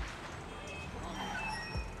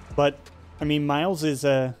 But, I mean, Miles is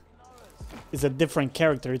a different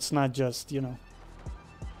character. It's not just, you know,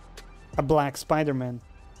 a black Spider-Man.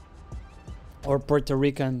 Or Puerto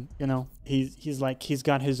Rican, you know. He's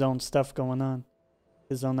got his own stuff going on.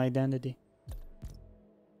 His own identity.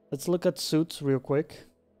 Let's look at suits real quick.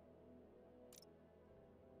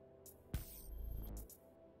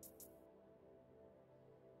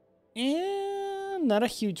 And not a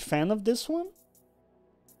huge fan of this one,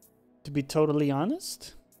 to be totally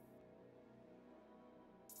honest.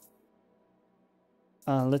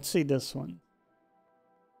 Let's see this one.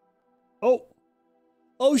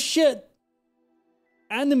 Oh shit!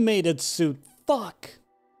 Animated suit. Fuck.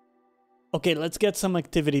 Okay, let's get some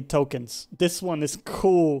activity tokens. This one is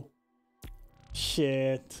cool.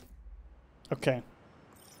 Shit. Okay.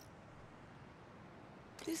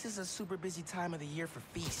 This is a super busy time of the year for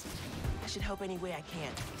Feast. I should help any way I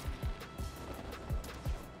can.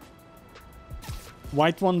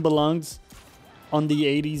 White one belongs on the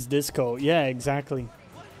 80s disco. Yeah, exactly.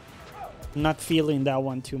 Not feeling that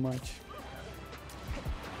one too much.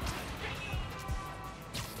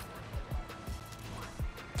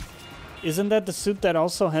 Isn't that the suit that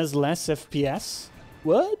also has less FPS?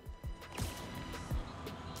 What?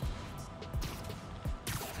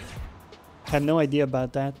 Had no idea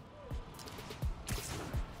about that.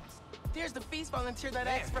 There's the Feast volunteer that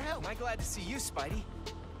asked for help. Am I glad to see you, Spidey?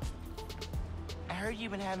 I heard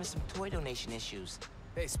you've been having some toy donation issues.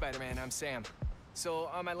 Hey, Spider-Man, I'm Sam.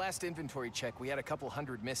 So, on my last inventory check, we had a couple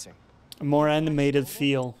hundred missing. A more animated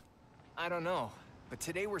feel. I don't know, but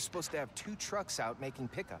today we're supposed to have 2 trucks out making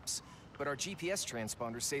pickups. But our GPS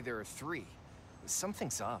transponders say there are 3.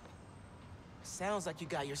 Something's up. Sounds like you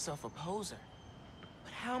got yourself a poser.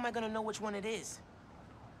 But how am I gonna know which one it is?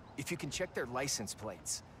 If you can check their license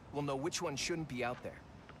plates, we'll know which one shouldn't be out there.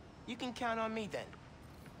 You can count on me then.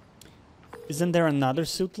 Isn't there another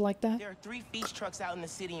suit like that? There are 3 Feast trucks out in the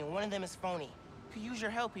city and one of them is phony. Could use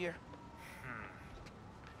your help here.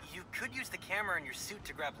 You could use the camera in your suit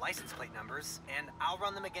to grab license plate numbers, and I'll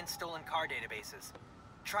run them against stolen car databases.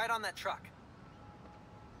 Try it on that truck.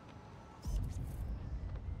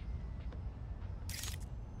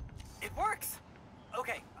 It works!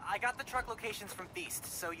 Okay, I got the truck locations from Feast,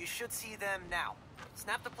 so you should see them now.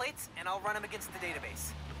 Snap the plates, and I'll run them against the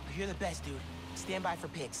database. You're the best, dude. Stand by for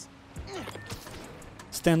pics.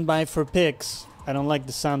 Stand by for pics. I don't like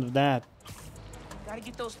the sound of that. Gotta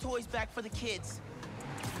get those toys back for the kids.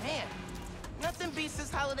 Man, nothing beats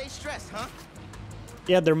this holiday stress, huh?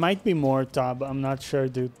 Yeah, there might be more, Tob. I'm not sure,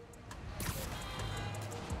 dude.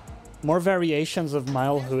 More variations of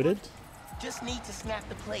Mile Hooded. Just need to snap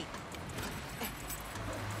the plate.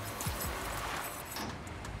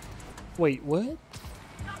 Wait, what?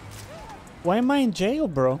 Why am I in jail,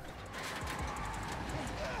 bro?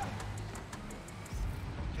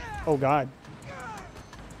 Oh, God.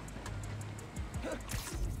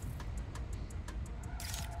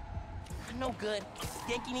 No good.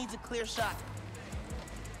 Yankee needs a clear shot.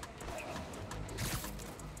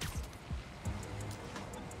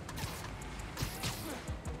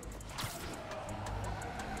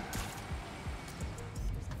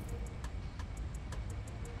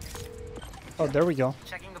 Oh, there we go.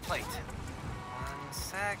 Checking the plate. One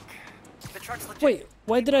sec. The truck's legit. Wait,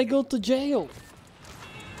 why did I go to jail?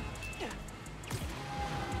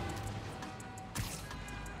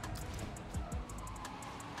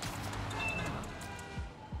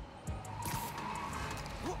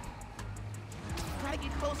 Gotta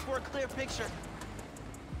get close for a clear picture.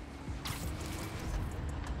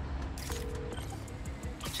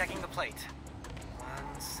 Checking the plate.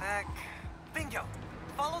 One sec. Bingo!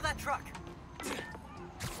 Follow that truck.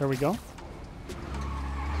 There we go. Listen,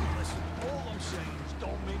 all I'm saying is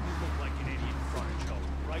don't make me look like an idiot in front of Joe,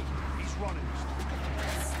 right? He's running this.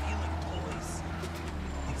 Stealing toys.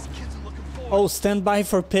 These kids are looking forward. Oh, stand by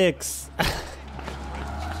for pics.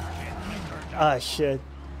 Ah, shit.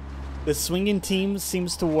 The swinging team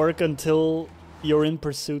seems to work until you're in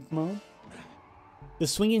pursuit mode. The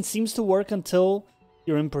swinging seems to work until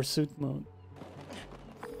you're in pursuit mode.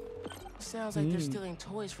 Sounds like they're stealing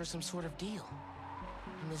toys for some sort of deal.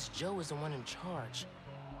 And this Joe is the one in charge.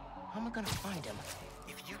 How am I gonna find him?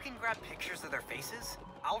 If you can grab pictures of their faces,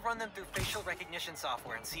 I'll run them through facial recognition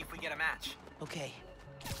software and see if we get a match. Okay.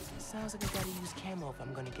 Sounds like I gotta use camo if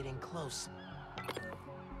I'm gonna get in close.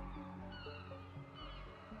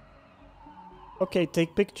 Okay,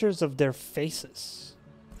 take pictures of their faces.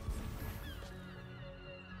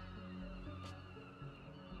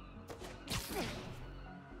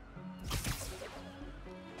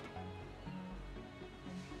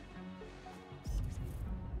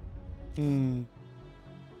 Hmm.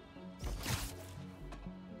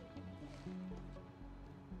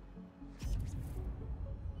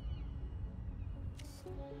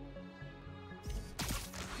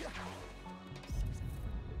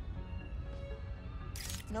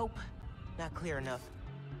 Nope. Not clear enough.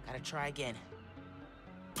 Gotta try again.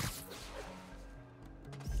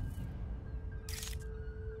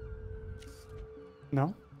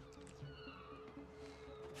 No?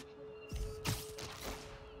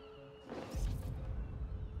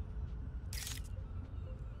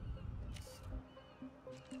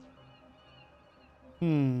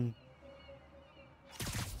 Hmm.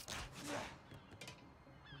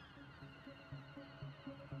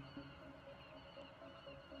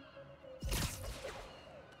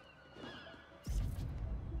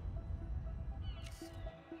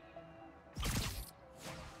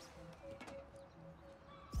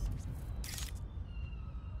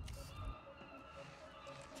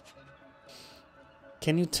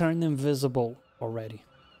 Can you turn invisible already?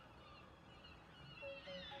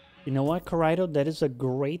 You know what, Corrado? That is a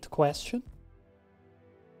great question.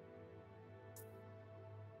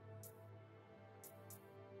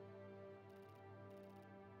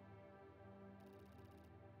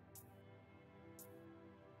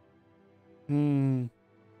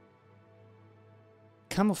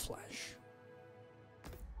 Camouflage.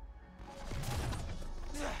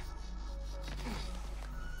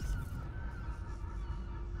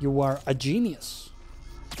 You are a genius.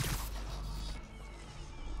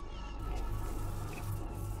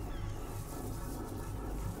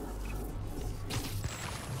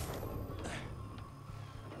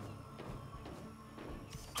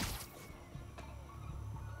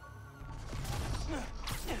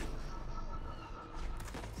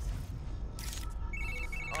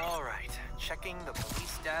 All right, checking the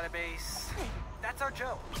police database. That's our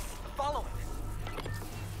Joe. Follow it.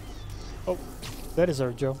 Oh, that is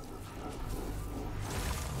our Joe.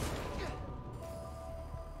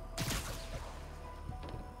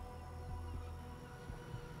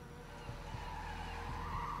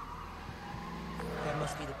 That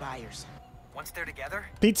must be the buyers. Once they're together,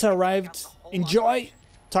 Pizza arrived. Enjoy.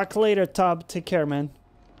 Talk later, Tob. Take care, man.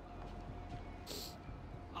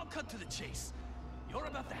 I'll cut to the chase. You're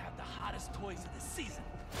about to have the hottest toys of the season.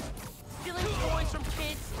 Stealing toys from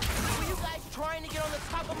kids? Were you guys trying to get on the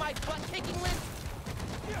top of my butt-kicking list?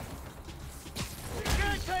 You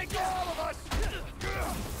can't take all of us!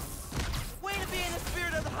 Way to be in the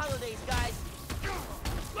spirit of the holidays, guys.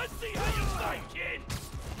 Let's see how you fight, kid!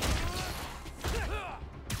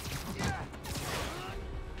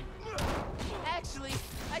 Actually,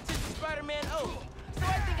 I took the Spider-Man oath, so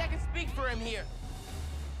I think I can speak for him here.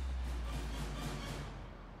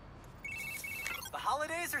 The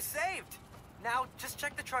holidays are saved. Now, just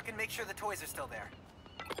check the truck and make sure the toys are still there.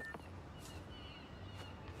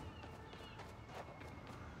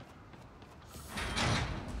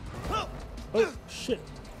 Oh, shit.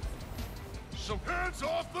 So hands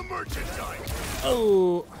off the merchandise!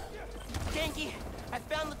 Oh. Ganke, I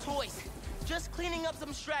found the toys. Just cleaning up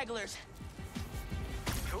some stragglers.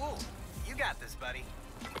 Cool. You got this, buddy.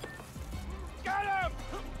 Got him!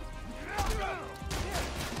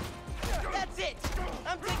 That's it.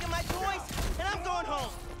 I'm taking my toys, and I'm going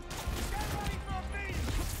home.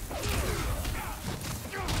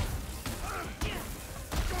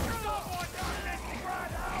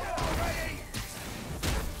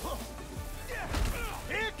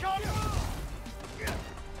 Here comes...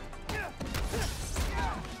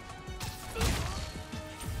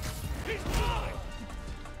 He's mine!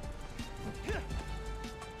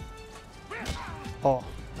 Oh,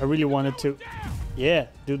 I really wanted to. Yeah,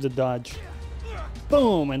 do the dodge.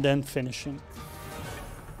 Boom, and then finish him.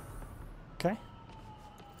 Okay.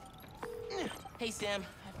 Hey, Sam,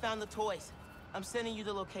 I found the toys. I'm sending you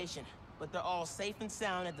the location, but they're all safe and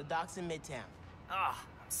sound at the docks in Midtown. Ah,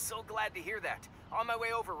 I'm so glad to hear that. On my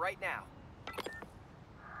way over right now.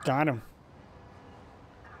 Got him.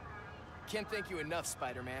 Can't thank you enough,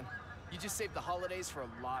 Spider-Man. You just saved the holidays for a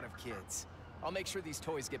lot of kids. I'll make sure these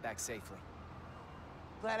toys get back safely.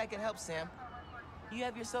 Glad I could help, Sam. You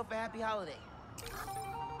have yourself a happy holiday.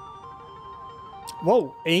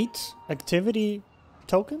 Whoa, 8 activity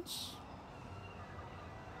tokens?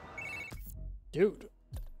 Dude.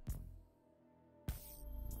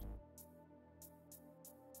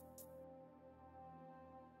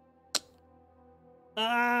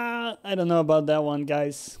 I don't know about that one,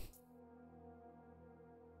 guys.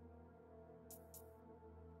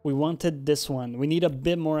 We wanted this one. We need a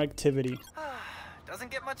bit more activity. Doesn't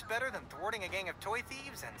get much better than thwarting a gang of toy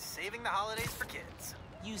thieves and saving the holidays for kids.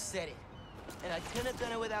 You said it. And I couldn't have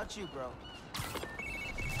done it without you, bro.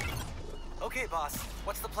 Okay, boss.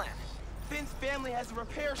 What's the plan? Finn's family has a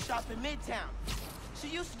repair shop in Midtown. She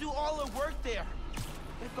used to do all her work there.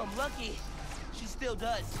 If I'm lucky, she still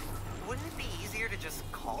does. Wouldn't it be easier to just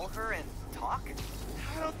call her and talk?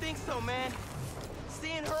 I don't think so, man.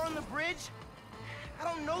 Seeing her on the bridge, I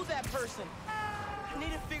don't know that person. I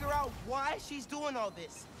need to figure out why she's doing all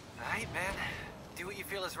this. All right, man. Do what you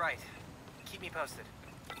feel is right. Keep me posted.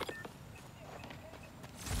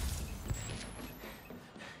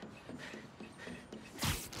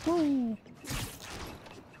 Woo.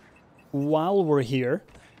 While we're here,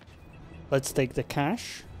 let's take the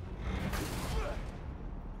cash.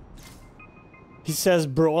 He says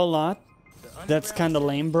bro a lot. That's kind of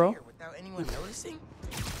lame, bro. Without anyone noticing?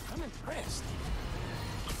 I'm impressed.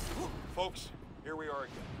 Folks, here we are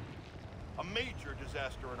again. A major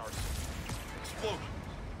disaster in our city. Explosions,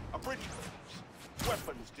 a bridge collapse,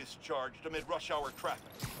 weapons discharged amid rush hour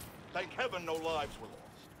traffic. Thank heaven no lives were lost.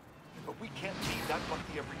 But we can't be that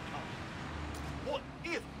lucky every time. What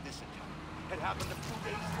if this attack had happened a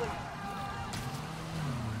few days later?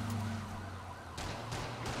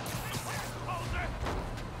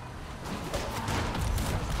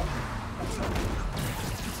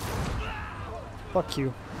 Fuck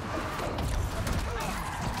you.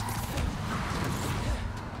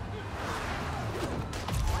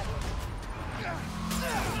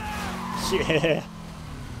 Yeah.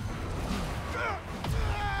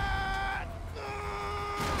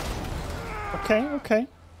 Okay, okay.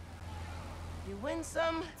 You win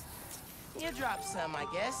some, you drop some, I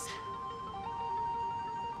guess.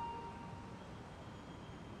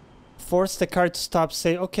 Force the car to stop,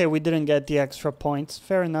 say, okay, we didn't get the extra points.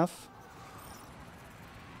 Fair enough.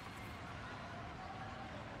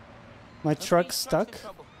 My truck's stuck.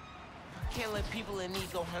 Can't let people in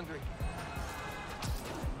need go hungry.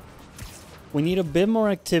 We need a bit more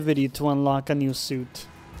activity to unlock a new suit.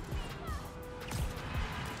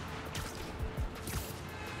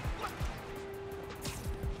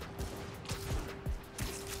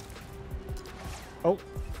 Oh.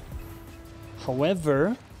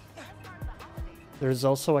 However, there's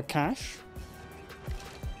also a cache.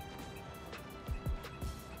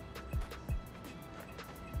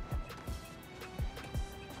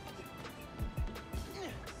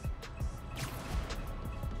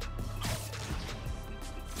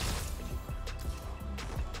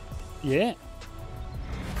 Yeah.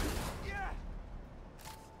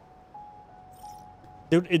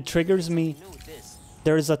 Dude, it triggers me.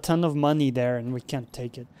 There's a ton of money there and we can't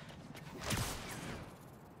take it.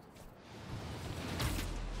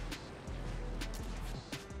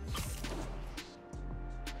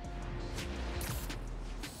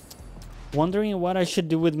 Wondering what I should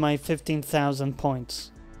do with my 15,000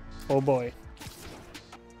 points. Oh boy.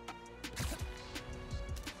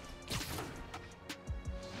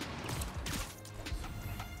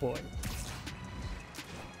 Boy.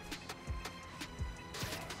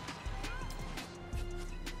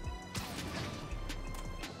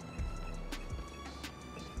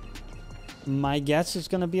 My guess is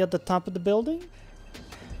gonna be at the top of the building.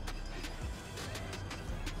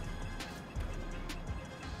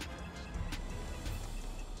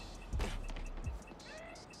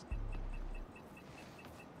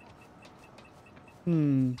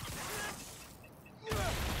 Hmm.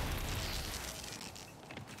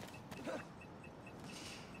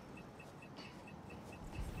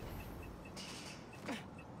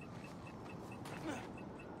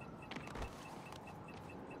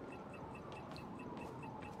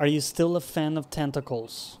 Are you still a fan of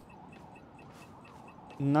tentacles?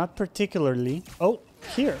 Not particularly. Oh,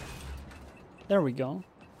 here. There we go.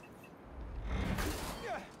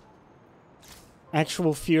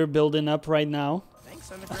 Actual fear building up right now.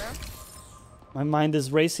 Thanks, underground. My mind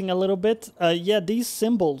is racing a little bit. Yeah, these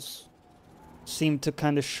symbols seem to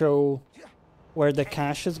kind of show where the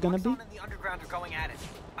cache is gonna be. Roxxon and the underground are going at it.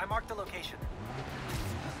 I marked the location.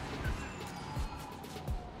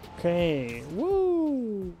 Okay,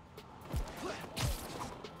 woo!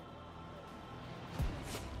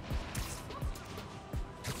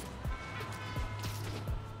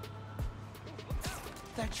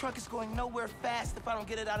 That truck is going nowhere fast if I don't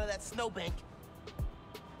get it out of that snowbank.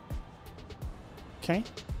 Okay.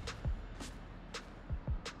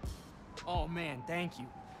 Oh man, thank you.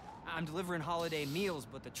 I'm delivering holiday meals,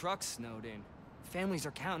 but the truck's snowed in. Families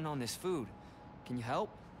are counting on this food. Can you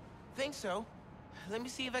help? Think so. Let me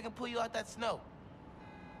see if I can pull you out that snow.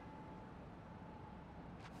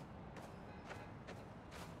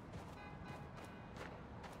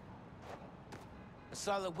 A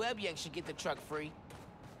solid web yank should get the truck free.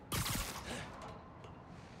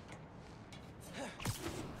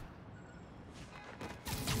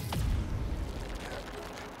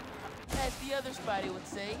 As the other Spidey would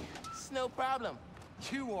say, it's no problem.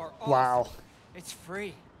 You are awesome. Wow. It's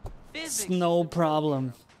free. It's no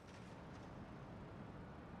problem.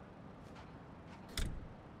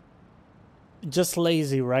 Just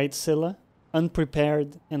lazy, right, Scylla?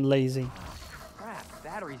 Unprepared and lazy. Crap,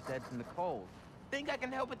 battery's dead from the cold. Think I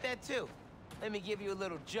can help with that too. Let me give you a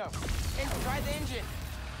little jump. And try the engine.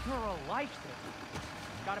 You're a lifesaver.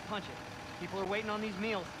 Gotta punch it. People are waiting on these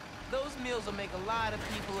meals. Those meals will make a lot of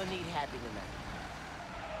people in need happy tonight.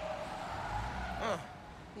 Huh.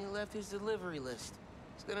 He left his delivery list.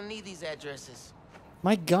 He's gonna need these addresses.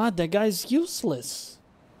 My god, that guy's useless.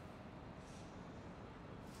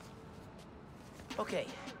 Okay,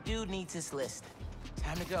 dude needs his list.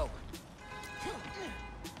 Time to go.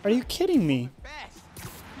 Are you kidding me? Fast.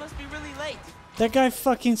 Must be really late. That guy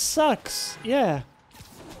fucking sucks. Yeah.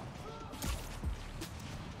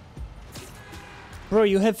 Bro,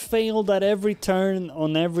 you have failed at every turn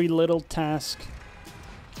on every little task.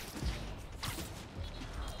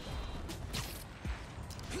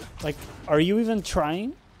 Like, are you even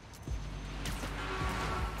trying?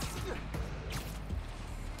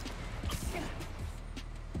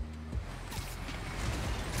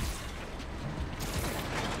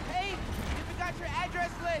 Hey, you forgot your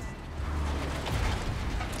address list.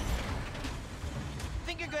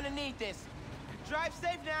 Think you're gonna need this. Drive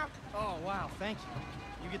safe now. Oh, wow, thank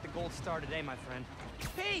you. You get the gold star today, my friend.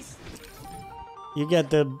 Peace. You get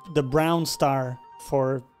the brown star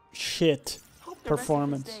for shit Hope the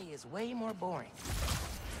performance. rest of this day is way more boring.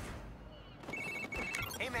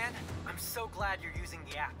 Hey man, I'm so glad you're using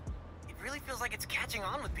the app. It really feels like it's catching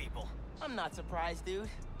on with people. I'm not surprised, dude.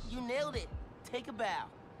 You nailed it. Take a bow.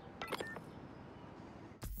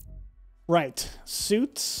 Right,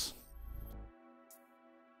 suits.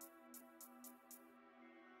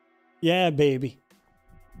 Yeah, baby.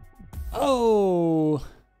 Oh.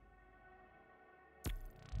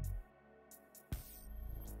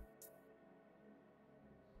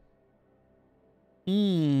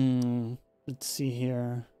 Let's see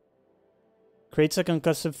here. Creates a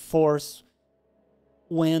concussive force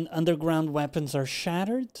when underground weapons are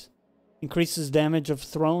shattered. Increases damage of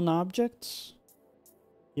thrown objects.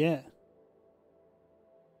 Yeah.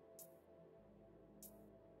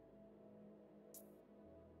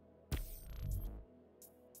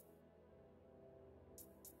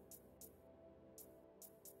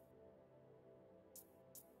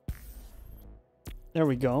 There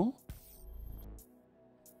we go.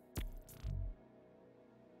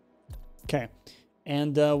 Okay.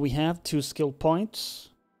 And we have 2 skill points.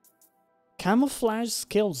 Camouflage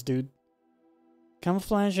skills, dude.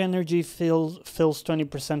 Camouflage energy fills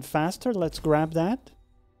 20% faster. Let's grab that.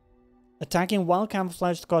 Attacking while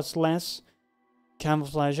camouflaged costs less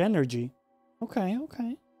camouflage energy. Okay,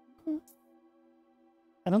 okay.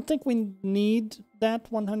 I don't think we need that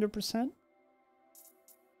 100%.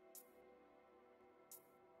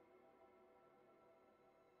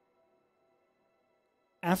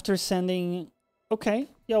 After sending... Okay,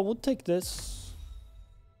 yeah, we'll take this.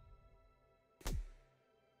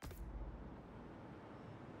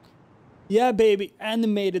 Yeah, baby,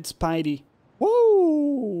 animated Spidey.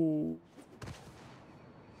 Woo!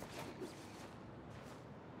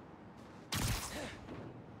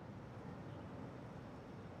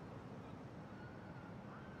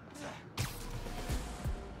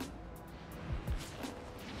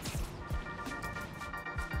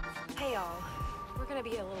 Hey y'all, we're gonna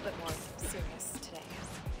be a little bit more serious today.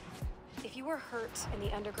 If you were hurt in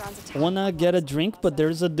the underground's attack, I wanna get a drink, but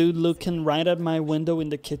there's a dude looking right at my window in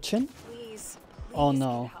the kitchen. please Oh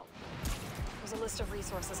no. help. There's a list of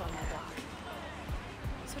resources on my blog.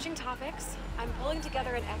 Switching topics, I'm pulling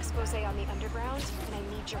together an expose on the underground, and I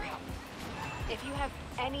need your help. If you have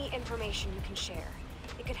any information you can share,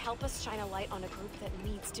 it could help us shine a light on a group that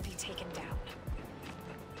needs to be taken down.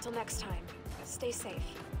 Till next time, stay safe.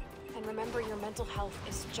 And remember, your mental health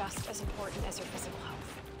is just as important as your physical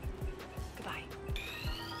health. Goodbye.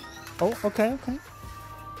 Oh, okay, okay.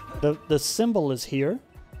 The symbol is here.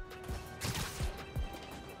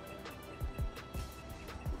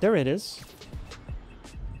 There it is.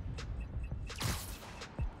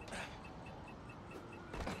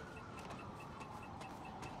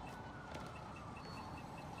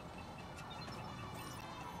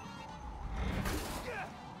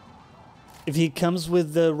 If he comes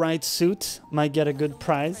with the right suit, might get a good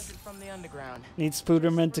prize. From the underground. Need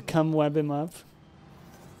Spooderman to come web him up.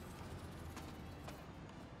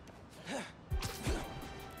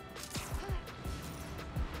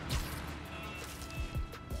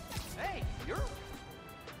 Hey, you're...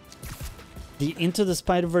 The Into the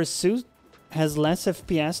Spider-Verse suit has less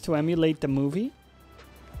FPS to emulate the movie?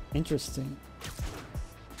 Interesting.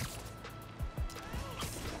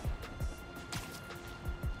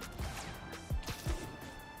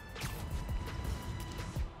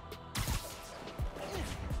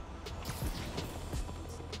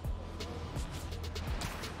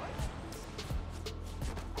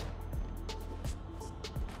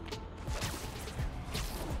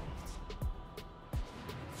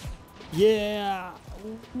 Yeah!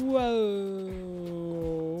 Whoa!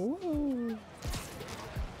 Whoa.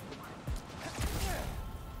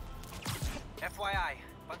 FYI,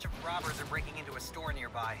 a bunch of robbers are breaking into a store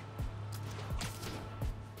nearby.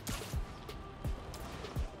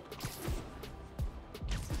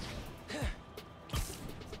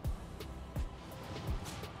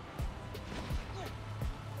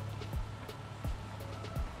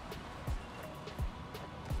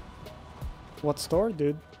 What store,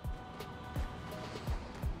 dude?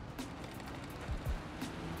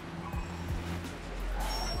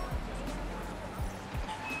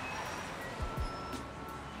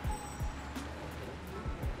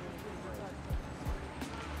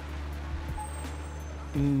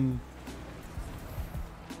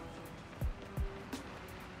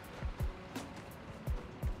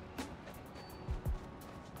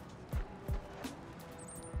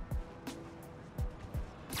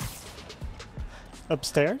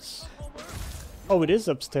 Upstairs? Oh, it is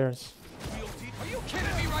upstairs. Are you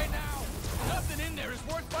kidding me right now? Nothing in there is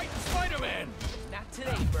worth fighting Spider-Man. Not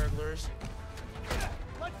today, burglars.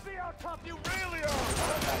 Let's see how tough you really are.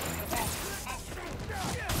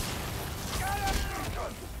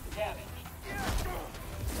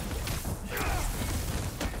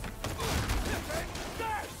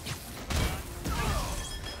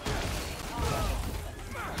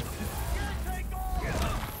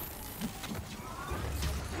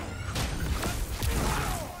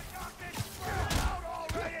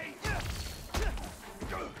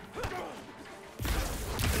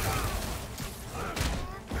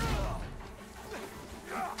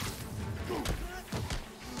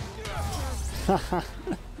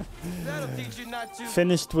 That'll teach you not to...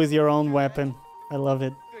 Finished with your own weapon. I love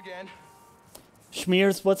it. Again.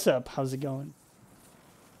 Schmears, what's up? How's it going?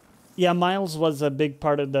 Yeah, Miles was a big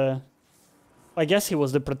part of the... I guess he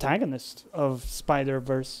was the protagonist of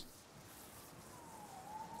Spider-Verse.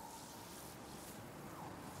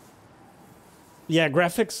 Yeah,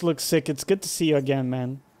 graphics look sick. It's good to see you again,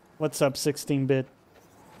 man. What's up, 16-bit?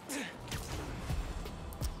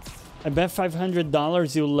 I bet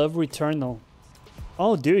 $500 you'll love Returnal.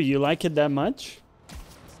 Oh, dude, you like it that much?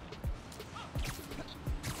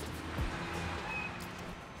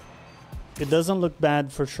 It doesn't look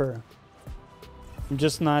bad for sure. I'm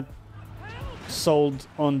just not sold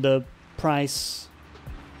on the price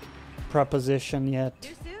proposition yet.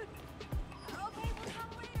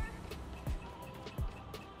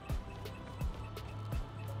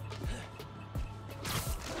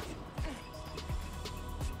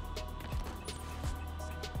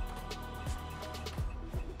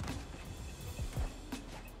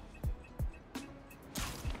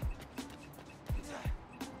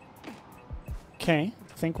 Okay,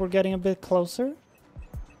 I think we're getting a bit closer.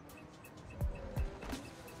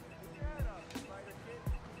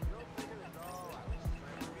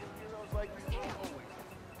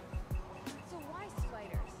 So why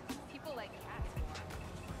spiders? People like cats more.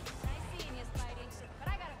 Nice seeing you, Spidey, but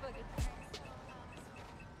I got a boogie.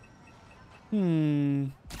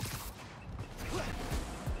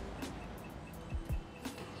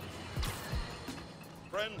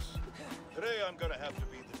 Friends, today I'm gonna have to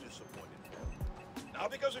be the disappointed one. Not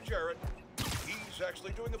because of Jared. He's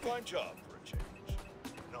actually doing a fine job for a change.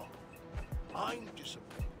 No, I'm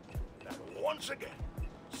disappointed that once again,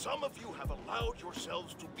 some of you have allowed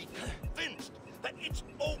yourselves to be convinced that it's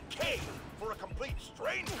okay for a complete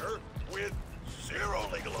stranger with zero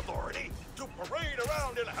legal authority to parade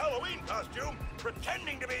around in a Halloween costume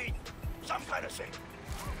pretending to be some kind of saint.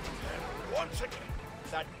 And once again,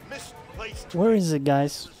 that misplaced Where is it,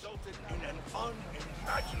 guys? resulted in an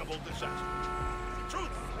unimaginable disaster. Truth,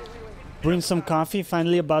 Bring some coffee,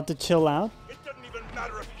 finally about to chill out. it doesn't even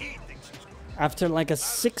matter if he thinks he's good. After like a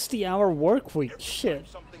 60-hour work week. Shit.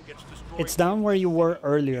 Something gets destroyed. It's down where you were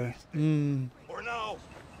earlier. Or now,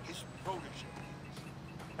 his protege.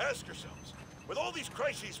 Ask yourselves, with all these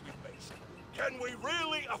crises we face, can we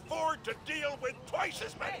really afford to deal with twice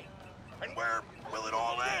as many? And where will it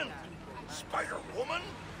all end? Spider-Woman?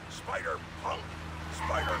 Spider-Punk?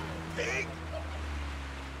 Spider-Pig?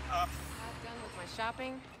 I'm done with my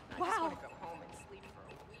shopping. I just want to go home and sleep for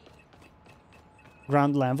a week.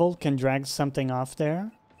 Ground level can drag something off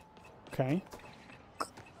there. Okay.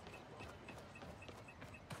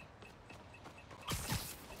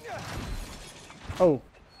 Oh.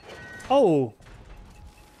 Oh.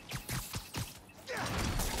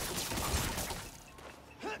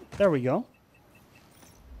 There we go.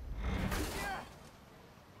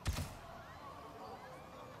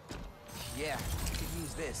 Yeah, could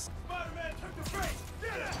use this. Spider-Man took the break!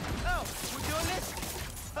 Get it! Oh, we're doing this?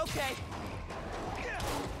 Okay.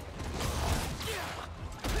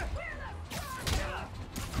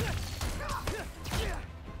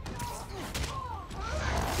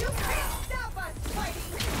 You can't stop us, Spidey!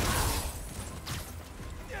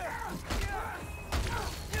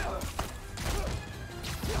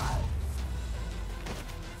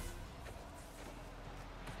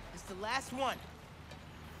 It's the last one.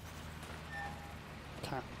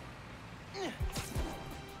 Okay.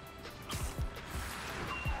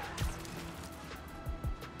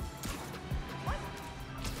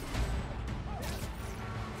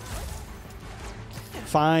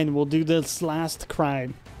 Fine, we'll do this last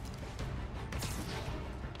crime.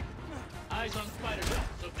 Eyes on Spider-Man.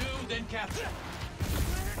 So do, then capture.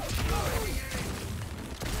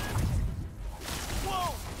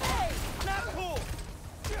 Whoa! Hey! Not cool!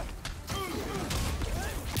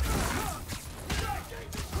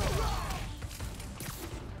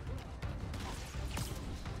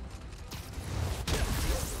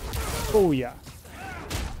 Oh yeah.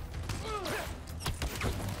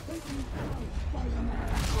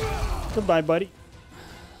 Goodbye, buddy.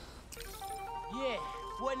 Yeah,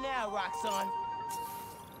 what now, Roxanne?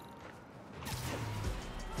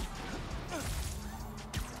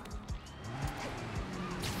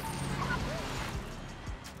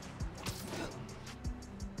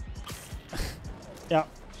 Yeah.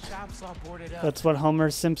 Shop's all boarded up. That's what Homer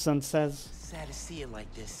Simpson says. Sad to see it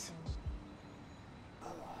like this.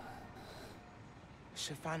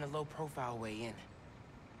 Should find a low-profile way in.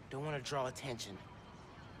 Don't want to draw attention.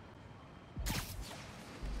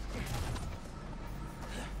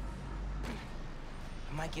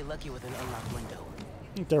 I might get lucky with an unlocked window.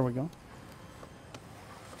 There we go.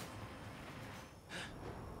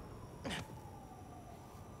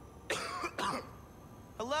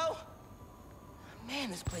 Hello? Man,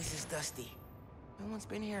 this place is dusty. No one's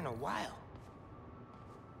been here in a while.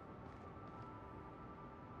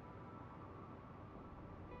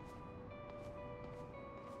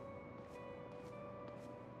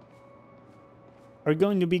 Are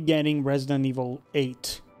going to be getting Resident Evil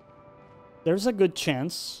 8. There's a good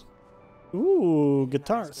chance. Ooh, I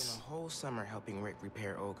guitars. spent a whole summer helping Rick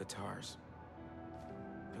repair old guitars.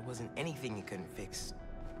 There wasn't anything he couldn't fix.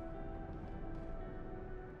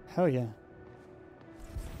 Hell yeah.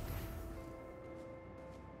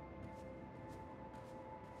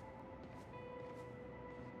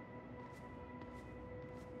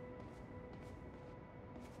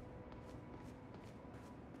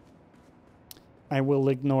 I will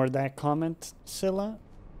ignore that comment, Scylla.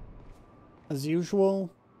 As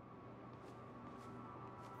usual.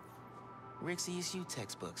 Rick's ESU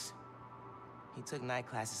textbooks. He took night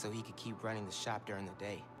classes so he could keep running the shop during the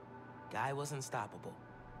day. Guy was unstoppable.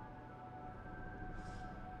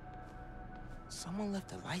 Someone left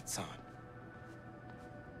the lights on.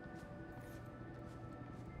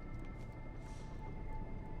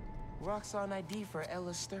 Roxxon ID for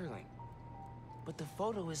Ella Sterling. But the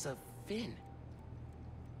photo is of Finn.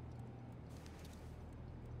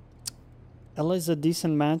 Ella's a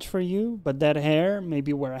decent match for you, but that hair,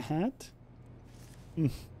 maybe wear a hat?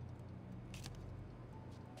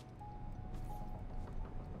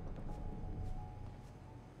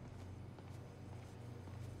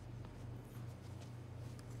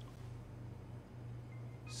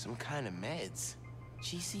 Some kind of meds.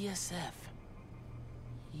 GCSF.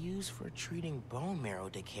 Used for treating bone marrow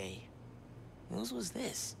decay. Whose was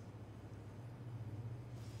this?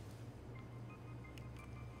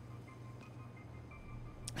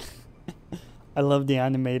 I love the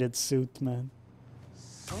animated suit, man.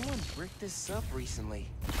 Someone bricked this up recently.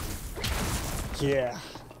 Yeah.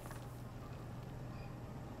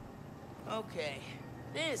 Okay,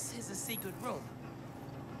 this is a secret room.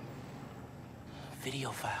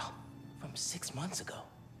 Video file from 6 months ago.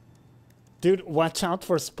 Dude, watch out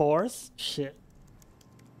for spores. Shit.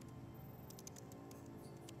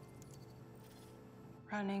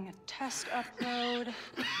 Running a test upload.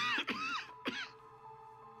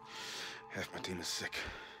 Half my team is sick,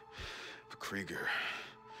 but Krieger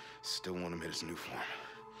still want him in his new form.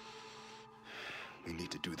 We need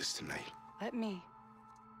to do this tonight. Let me.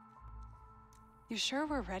 You sure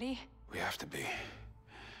we're ready? We have to be.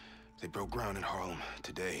 They broke ground in Harlem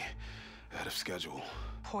today, ahead of schedule.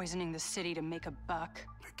 Poisoning the city to make a buck.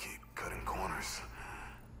 They keep cutting corners,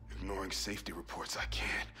 ignoring safety reports. I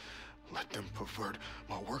can't let them pervert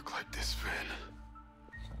my work like this, Finn.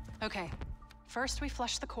 Okay, first we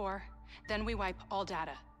flush the core, then we wipe all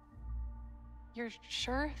data. You're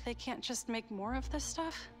sure they can't just make more of this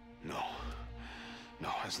stuff? No. No,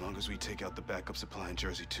 as long as we take out the backup supply in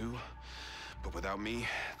Jersey too. But without me,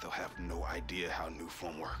 they'll have no idea how new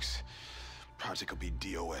form works. Project will be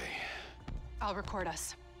DOA. I'll record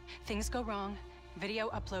us. Things go wrong, video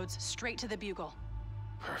uploads straight to the Bugle.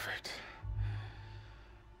 Perfect.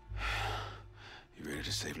 You ready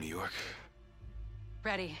to save New York?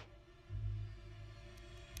 Ready.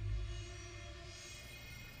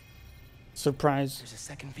 Surprise. There's a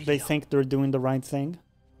second video. They think they're doing the right thing.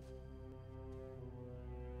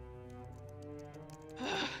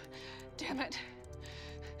 Damn it.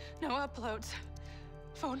 No uploads.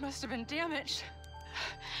 Phone must have been damaged.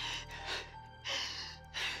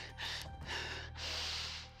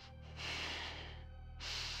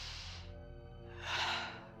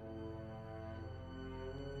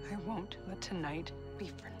 I won't let tonight be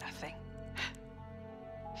for nothing.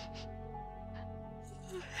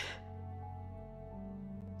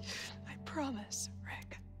 I promise,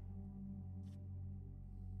 Rick.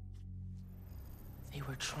 They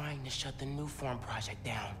were trying to shut the new form project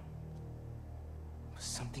down. But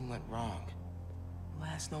something went wrong.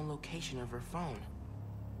 Last known location of her phone.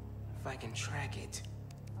 If I can track it.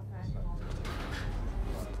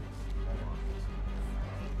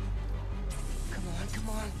 Come on, come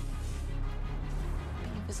on. Be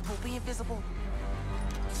invisible, be invisible.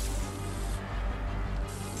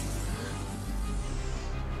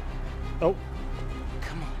 Oh.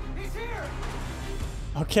 Come on. He's here!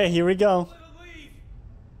 Okay, here we go.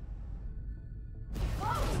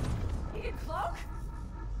 Need a cloak?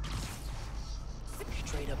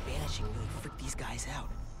 Straight up vanishing really freaked these guys out.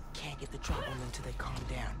 Can't get the drop on them till they calm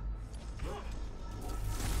down.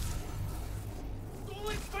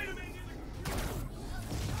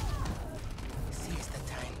 Seize the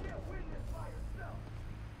time.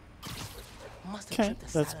 Must have Okay, tripped the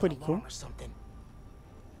that's silent pretty alarm cool. or something.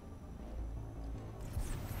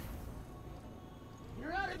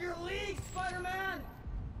 You're out of your league, Spider-Man!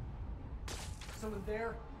 Someone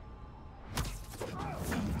there?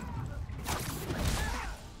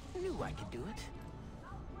 Knew I could do it.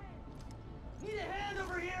 Need a hand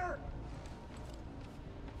over here!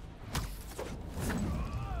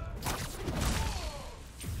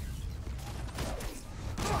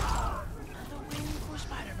 Another win for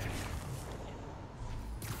Spider-Man.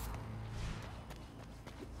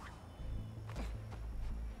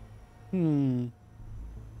 Hmm.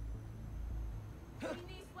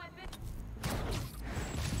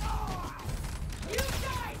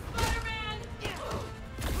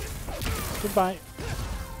 Goodbye.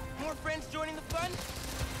 More friends joining the fun?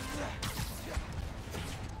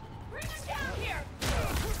 Bring us down here!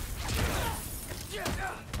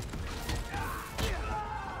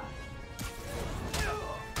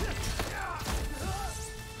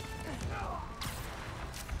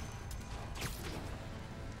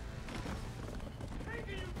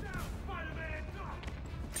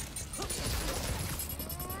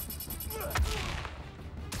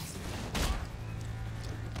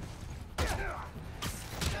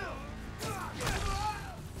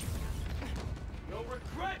 You'll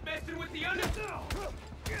regret messing with the under.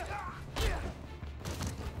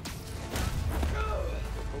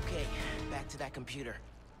 Okay, back to that computer.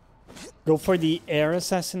 Go for the air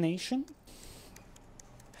assassination?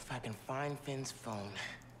 If I can find Finn's phone,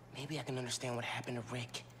 maybe I can understand what happened to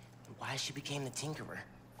Rick and why she became the Tinkerer.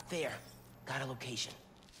 There, got a location.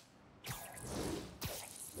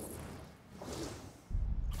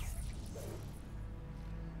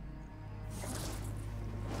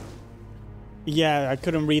 Yeah, I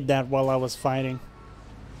couldn't read that while I was fighting.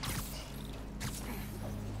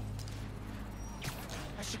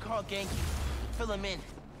 I should call Genki. Fill him in.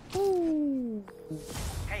 Ooh.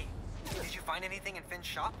 Hey, did you find anything in Finn's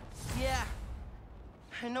shop? Yeah.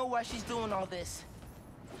 I know why she's doing all this.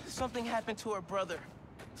 Something happened to her brother.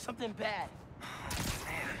 Something bad.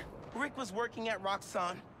 Rick was working at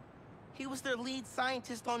Roxxon. He was their lead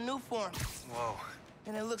scientist on Newform. Whoa.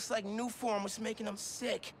 And it looks like Newform was making him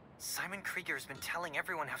sick. Simon Krieger's been telling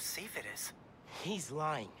everyone how safe it is. He's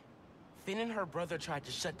lying. Finn and her brother tried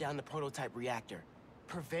to shut down the prototype reactor.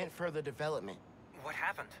 Prevent further development. What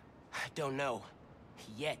happened? I don't know.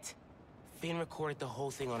 Yet. Finn recorded the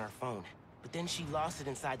whole thing on her phone. But then she lost it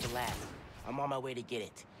inside the lab. I'm on my way to get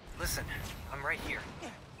it. Listen, I'm right here.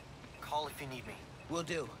 Call if you need me. Will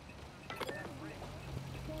do.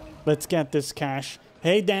 Let's get this cash.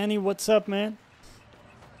 Hey, Danny, what's up, man?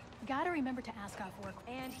 Gotta remember to ask off work.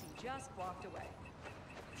 And he just walked away.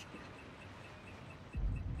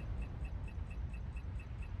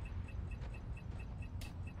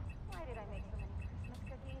 Why did I make so many Christmas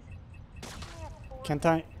cookies? I have 4 Can't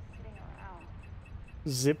I sitting around.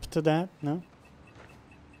 zip to that? No?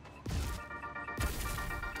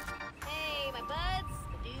 Hey, my buds,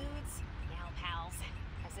 the dudes, gal pals.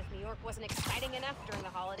 As if New York wasn't exciting enough during the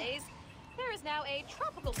holidays, there is now a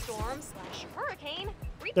tropical storm / hurricane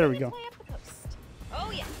There we reaching go. its way up the coast. Oh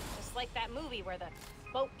yeah, just like that movie where the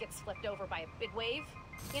boat gets flipped over by a big wave,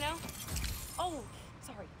 you know? Oh,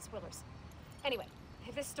 sorry, spoilers. Anyway,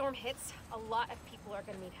 if this storm hits, a lot of people are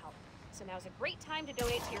gonna need help. So now's a great time to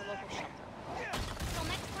donate to your local shelter. Till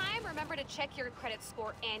next time, remember to check your credit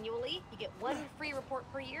score annually. You get 1 free report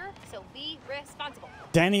per year, so be responsible.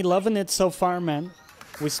 Danny, loving it so far, man.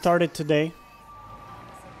 We started today.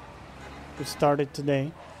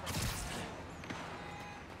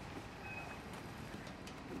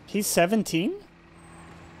 He's 17?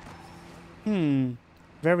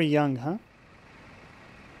 Very young, huh?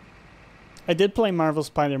 I did play Marvel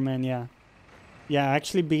Spider-Man, yeah. Yeah, I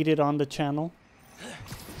actually beat it on the channel.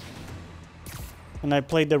 And I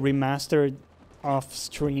played the remastered off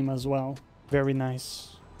stream as well. Very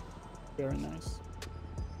nice. Very nice.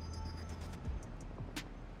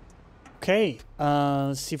 Okay,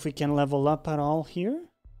 see if we can level up at all here.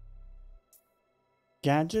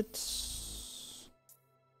 Gadgets.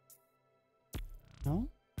 No.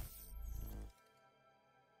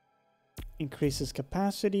 Increases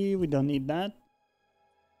capacity. We don't need that.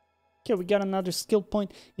 Okay, we got another skill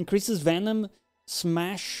point. Increases Venom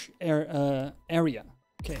smash area.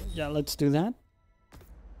 Okay, yeah, let's do that.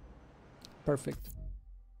 Perfect.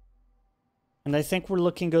 And I think we're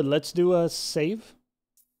looking good. Let's do a save.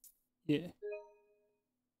 Yeah.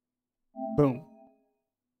 Boom.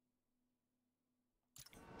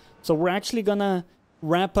 So we're actually gonna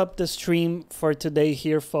wrap up the stream for today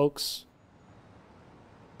here, folks,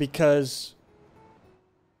 because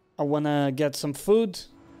I wanna get some food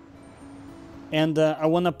and I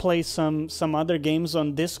wanna play some other games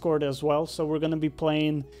on Discord as well. So we're gonna be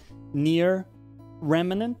playing Nier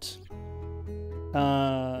Remnant.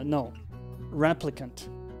 No, Replicant.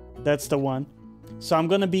 That's the one. So I'm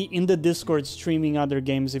gonna be in the Discord streaming other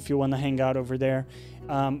games if you wanna hang out over there.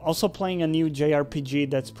 Also playing a new JRPG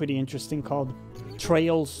that's pretty interesting called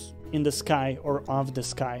Trails in the Sky or Of the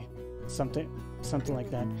Sky, something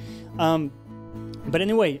like that. But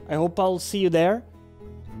anyway, I hope I'll see you there.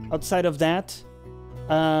 Outside of that,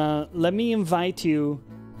 let me invite you.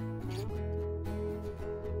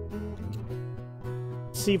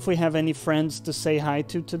 see if we have any friends to say hi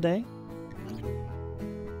to today.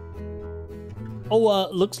 Oh,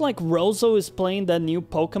 looks like Rozo is playing that new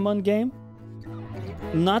Pokemon game.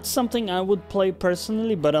 Not something I would play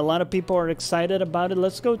personally, but a lot of people are excited about it.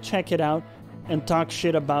 Let's go check it out and talk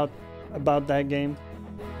shit about that game.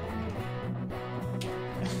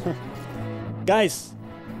 Guys,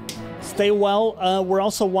 stay well. We're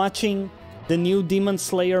also watching the new Demon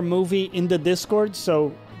Slayer movie in the Discord,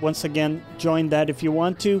 so once again, join that if you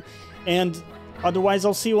want to. And otherwise,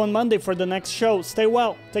 I'll see you on Monday for the next show. Stay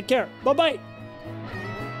well. Take care. Bye-bye.